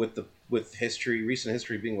 with history, recent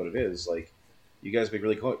history being what it is, like, you guys make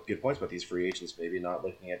really good points about these free agents maybe not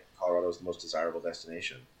looking at Colorado as the most desirable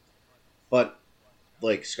destination. But,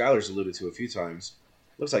 like Skylar's alluded to a few times,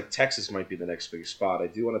 looks like Texas might be the next big spot. I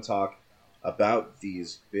do want to talk about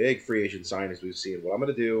these big free agent signings we've seen. What I'm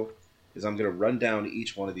going to do is I'm going to run down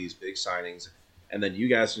each one of these big signings, and then you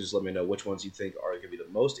guys can just let me know which ones you think are going to be the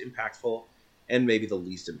most impactful and maybe the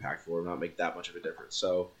least impactful, or not make that much of a difference.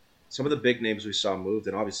 So some of the big names we saw moved,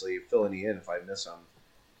 and obviously fill me in if I miss them.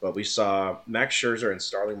 But we saw Max Scherzer and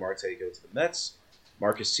Starling Marte go to the Mets,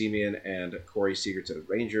 Marcus Semien and Corey Seager to the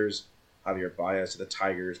Rangers, Javier Baez to the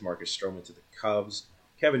Tigers, Marcus Stroman to the Cubs,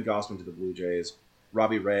 Kevin Gausman to the Blue Jays,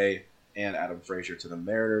 Robbie Ray and Adam Frazier to the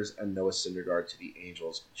Mariners, and Noah Syndergaard to the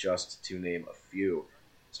Angels, just to name a few.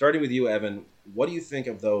 Starting with you, Evan, what do you think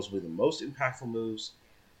of those will be the most impactful moves,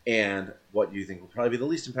 and what do you think will probably be the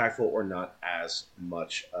least impactful or not as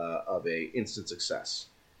much of a instant success?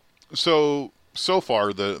 So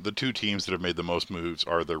far, the two teams that have made the most moves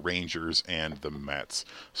are the Rangers and the Mets.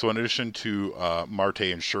 So in addition to Marte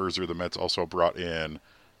and Scherzer, the Mets also brought in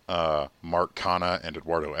Mark Canha and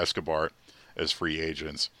Eduardo Escobar as free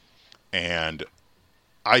agents. And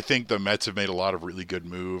I think the Mets have made a lot of really good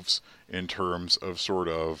moves in terms of sort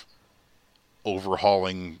of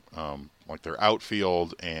overhauling like their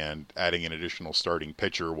outfield and adding an additional starting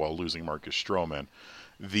pitcher while losing Marcus Stroman.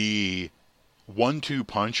 The 1-2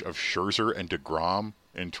 punch of Scherzer and DeGrom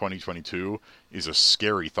in 2022 is a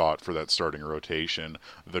scary thought for that starting rotation.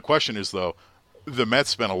 The question is, though, the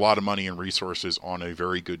Mets spent a lot of money and resources on a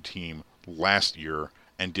very good team last year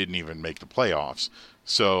and didn't even make the playoffs.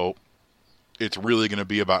 So it's really going to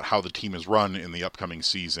be about how the team is run in the upcoming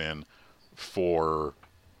season for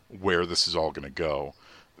where this is all going to go.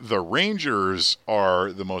 The Rangers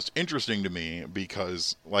are the most interesting to me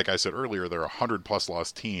because, like I said earlier, they're a 100-plus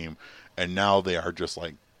loss team, and now they are just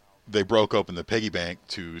like, they broke open the piggy bank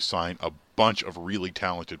to sign a bunch of really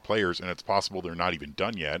talented players, and it's possible they're not even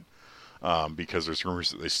done yet because there's rumors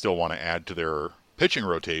that they still want to add to their pitching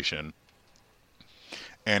rotation.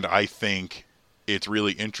 And I think it's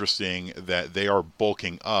really interesting that they are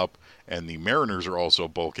bulking up, and the Mariners are also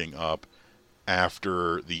bulking up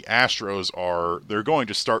after the Astros they're going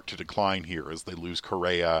to start to decline here as they lose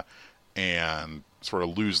Correa and sort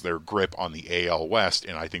of lose their grip on the AL West.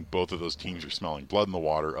 And I think both of those teams are smelling blood in the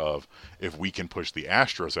water of, if we can push the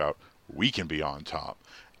Astros out, we can be on top.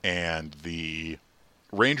 And the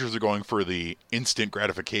Rangers are going for the instant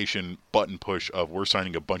gratification button push of, we're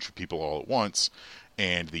signing a bunch of people all at once.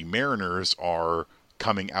 And the Mariners are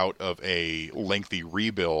coming out of a lengthy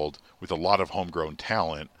rebuild with a lot of homegrown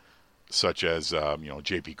talent, such as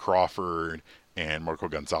J.P. Crawford and Marco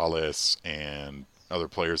Gonzalez and other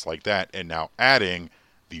players like that, and now adding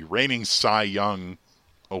the reigning Cy Young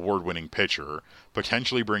award-winning pitcher,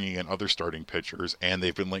 potentially bringing in other starting pitchers, and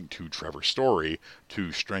they've been linked to Trevor Story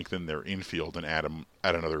to strengthen their infield and add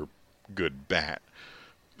another good bat.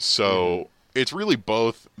 So it's really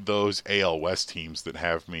both those AL West teams that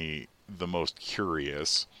have me the most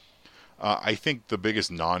curious. I think the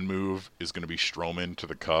biggest non-move is going to be Stroman to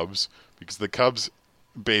the Cubs, because the Cubs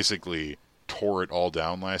basically tore it all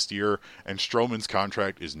down last year, and Stroman's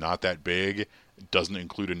contract is not that big. It doesn't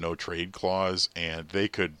include a no-trade clause, and they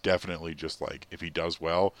could definitely just, like, if he does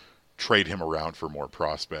well, trade him around for more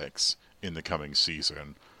prospects in the coming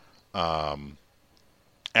season.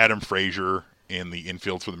 Adam Frazier in the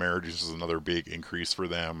infield for the Mariners is another big increase for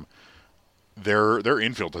them. Their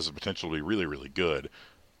infield has the potential to be really, really good.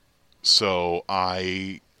 So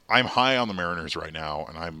I'm high on the Mariners right now,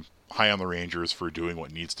 and I'm high on the Rangers for doing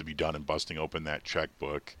what needs to be done and busting open that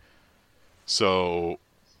checkbook. So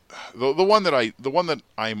the one that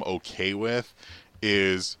I'm okay with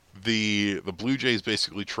is the Blue Jays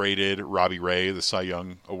basically traded Robbie Ray, the Cy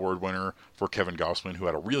Young Award winner, for Kevin Gausman, who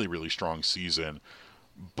had a really, really strong season,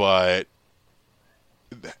 but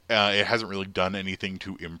it hasn't really done anything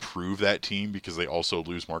to improve that team because they also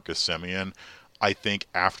lose Marcus Semien. I think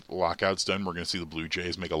after the lockout's done, we're going to see the Blue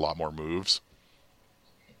Jays make a lot more moves.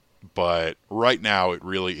 But right now, it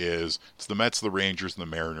really is. It's the Mets, the Rangers, and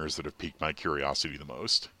the Mariners that have piqued my curiosity the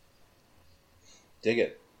most. Dig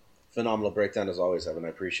it. Phenomenal breakdown as always, Evan. I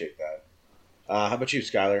appreciate that. How about you,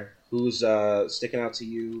 Skylar? Who's sticking out to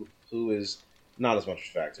you? Who is not as much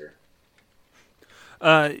a factor?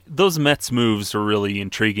 Those Mets moves are really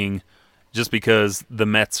intriguing just because the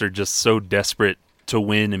Mets are just so desperate to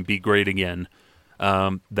win and be great again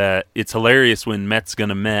that it's hilarious when Mets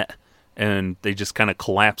gonna Met and they just kind of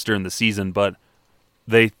collapse during the season, but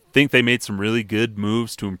they think they made some really good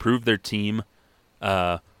moves to improve their team.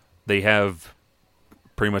 They have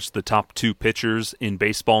pretty much the top 2 pitchers in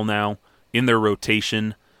baseball now in their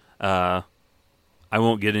rotation. I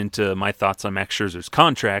won't get into my thoughts on Max Scherzer's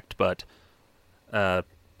contract, but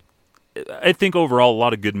I think overall a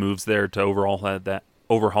lot of good moves there to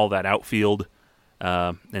overhaul that outfield.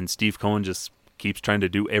 And Steve Cohen just keeps trying to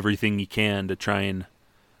do everything he can to try and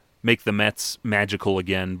make the Mets magical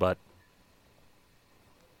again. But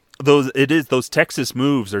those Texas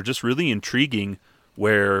moves are just really intriguing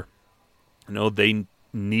where, they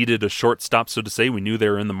needed a shortstop, so to say. We knew they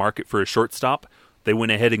were in the market for a shortstop. They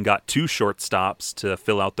went ahead and got 2 shortstops to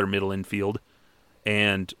fill out their middle infield.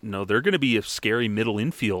 And, they're going to be a scary middle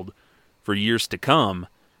infield for years to come.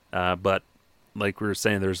 But like we were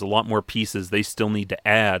saying, there's a lot more pieces they still need to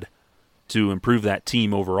add to improve that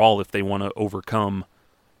team overall if they want to overcome,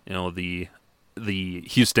 the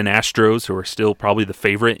Houston Astros, who are still probably the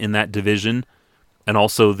favorite in that division, and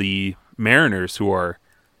also the Mariners, who are,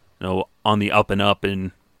 on the up and up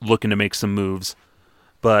and looking to make some moves.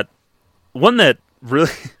 But one that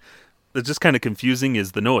really that's just kind of confusing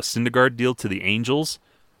is the Noah Syndergaard deal to the Angels,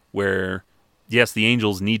 where, yes, the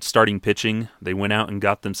Angels need starting pitching. They went out and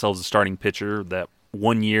got themselves a starting pitcher that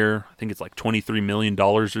 1 year, I think it's like $23 million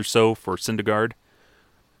or so for Syndergaard,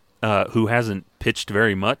 who hasn't pitched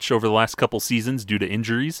very much over the last couple seasons due to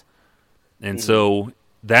injuries. And so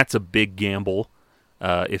that's a big gamble.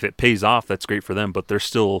 If it pays off, that's great for them, but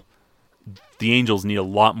the Angels need a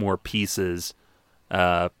lot more pieces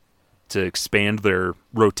to expand their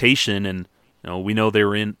rotation, and we know they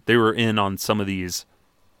were in on some of these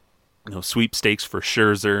sweepstakes for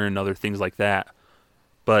Scherzer and other things like that.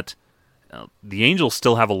 But the Angels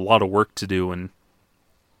still have a lot of work to do, and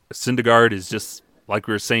Syndergaard is just, like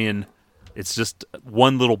we were saying, it's just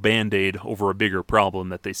one little Band-Aid over a bigger problem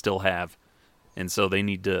that they still have. And so they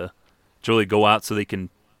need to really go out so they can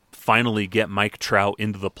finally get Mike Trout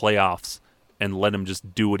into the playoffs and let him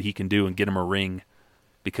just do what he can do and get him a ring,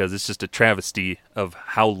 because it's just a travesty of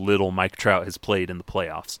how little Mike Trout has played in the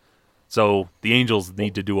playoffs. So the Angels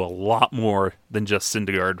need to do a lot more than just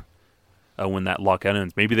Syndergaard when that lockout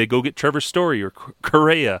ends. Maybe they go get Trevor Story or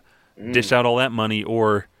Correa, dish out all that money,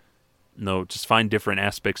 or just find different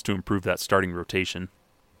aspects to improve that starting rotation.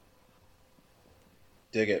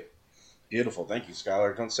 Dig it. Beautiful. Thank you,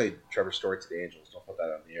 Skylar. Don't say Trevor Story to the Angels. Don't put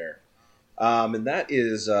that on the air. And that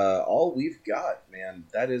is all we've got, man.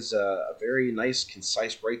 That is a very nice,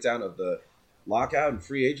 concise breakdown of the lockout and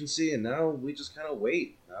free agency, and now we just kind of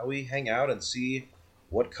wait. Now we hang out and see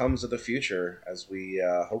what comes of the future as we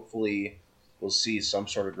hopefully will see some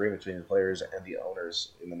sort of agreement between the players and the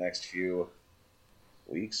owners in the next few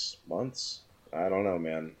weeks, months. I don't know,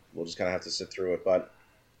 man. We'll just kind of have to sit through it. But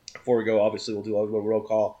before we go, obviously, we'll do a little roll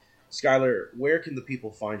call. Skylar, where can the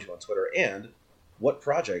people find you on Twitter, and what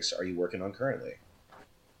projects are you working on currently?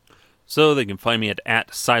 So they can find me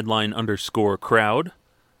at sideline_crowd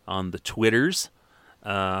on the Twitters.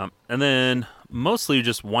 And then mostly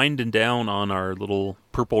just winding down on our little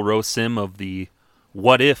Purple Row sim of the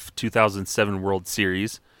What If 2007 World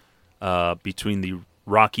Series between the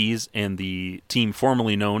Rockies and the team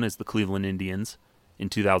formerly known as the Cleveland Indians in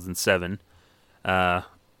 2007.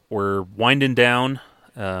 We're winding down.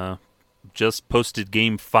 Just posted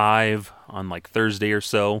Game 5 on like Thursday or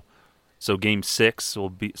so. So Game 6 will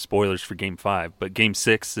be spoilers for Game 5, but Game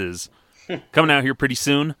 6 is coming out here pretty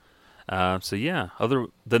soon. So yeah, other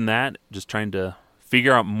than that, just trying to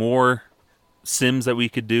figure out more sims that we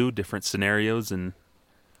could do, different scenarios, and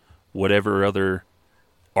whatever other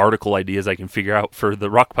article ideas I can figure out for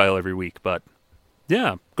the rock pile every week. But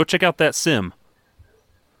yeah, go check out that sim.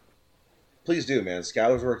 Please do, man.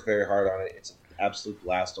 Skylar's worked very hard on it. It's an absolute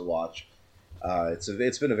blast to watch.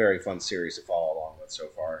 It's been a very fun series to follow along with so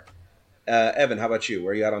far. Evan, how about you?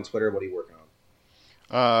 Where are you at on Twitter? What are you working on?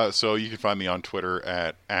 So you can find me on Twitter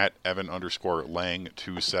at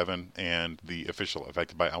Evan_Lang27, and the official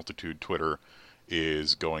Affected by Altitude Twitter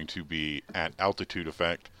is going to be at Altitude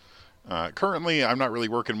Effect. Currently, I'm not really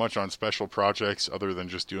working much on special projects other than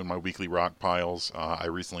just doing my weekly rock piles. I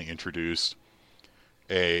recently introduced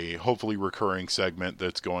a hopefully recurring segment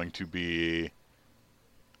that's going to be,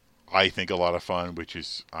 I think, a lot of fun, which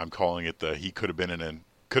is, I'm calling it the He Could Have Been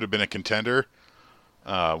a Contender,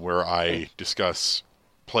 where I discuss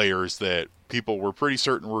players that people were pretty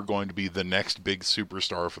certain were going to be the next big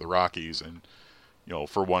superstar for the Rockies, and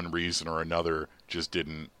for one reason or another just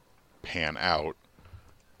didn't pan out.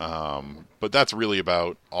 But that's really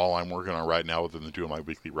about all I'm working on right now, other than doing my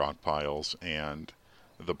weekly rock piles and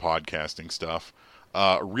the podcasting stuff.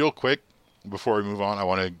 Real quick, before we move on, I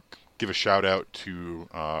want to give a shout out to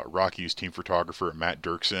Rockies team photographer Matt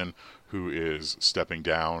Dirksen, who is stepping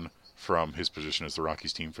down from his position as the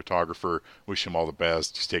Rockies team photographer. Wish him all the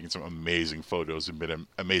best. He's taken some amazing photos and been an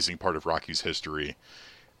amazing part of Rockies history.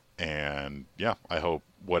 And yeah, I hope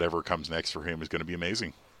whatever comes next for him is going to be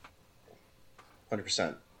amazing.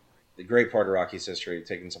 100%. The great part of Rockies history,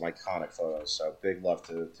 taking some iconic photos. So big love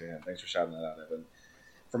to him. Thanks for shouting that out, Evan.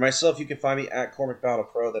 For myself, you can find me at Cormac Battle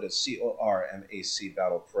Pro. That is CORMAC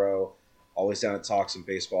Battle Pro. Always down to talk some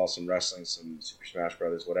baseball, some wrestling, some Super Smash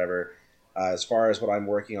Brothers, whatever. As far as what I'm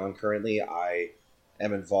working on currently, I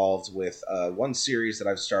am involved with one series that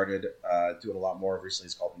I've started doing a lot more of recently.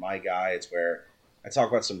 It's called My Guy. It's where I talk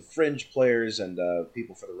about some fringe players and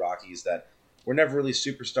people for the Rockies that were never really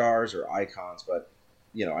superstars or icons, but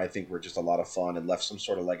I think were just a lot of fun and left some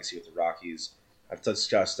sort of legacy with the Rockies. I've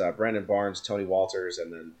discussed Brandon Barnes, Tony Walters,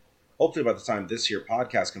 and then hopefully by the time this year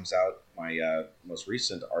podcast comes out, my most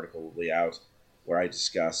recent article will be out where I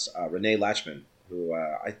discuss Renee Latchman, who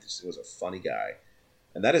I just was a funny guy.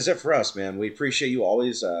 And that is it for us, man. We appreciate you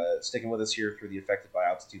always sticking with us here through the Affected by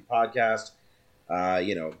Altitude podcast.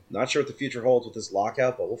 Not sure what the future holds with this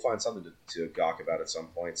lockout, but we'll find something to gawk about at some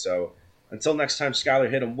point. So until next time,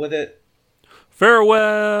 Skyler, hit him with it.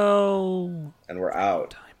 Farewell. And we're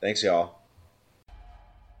out. Thanks, y'all.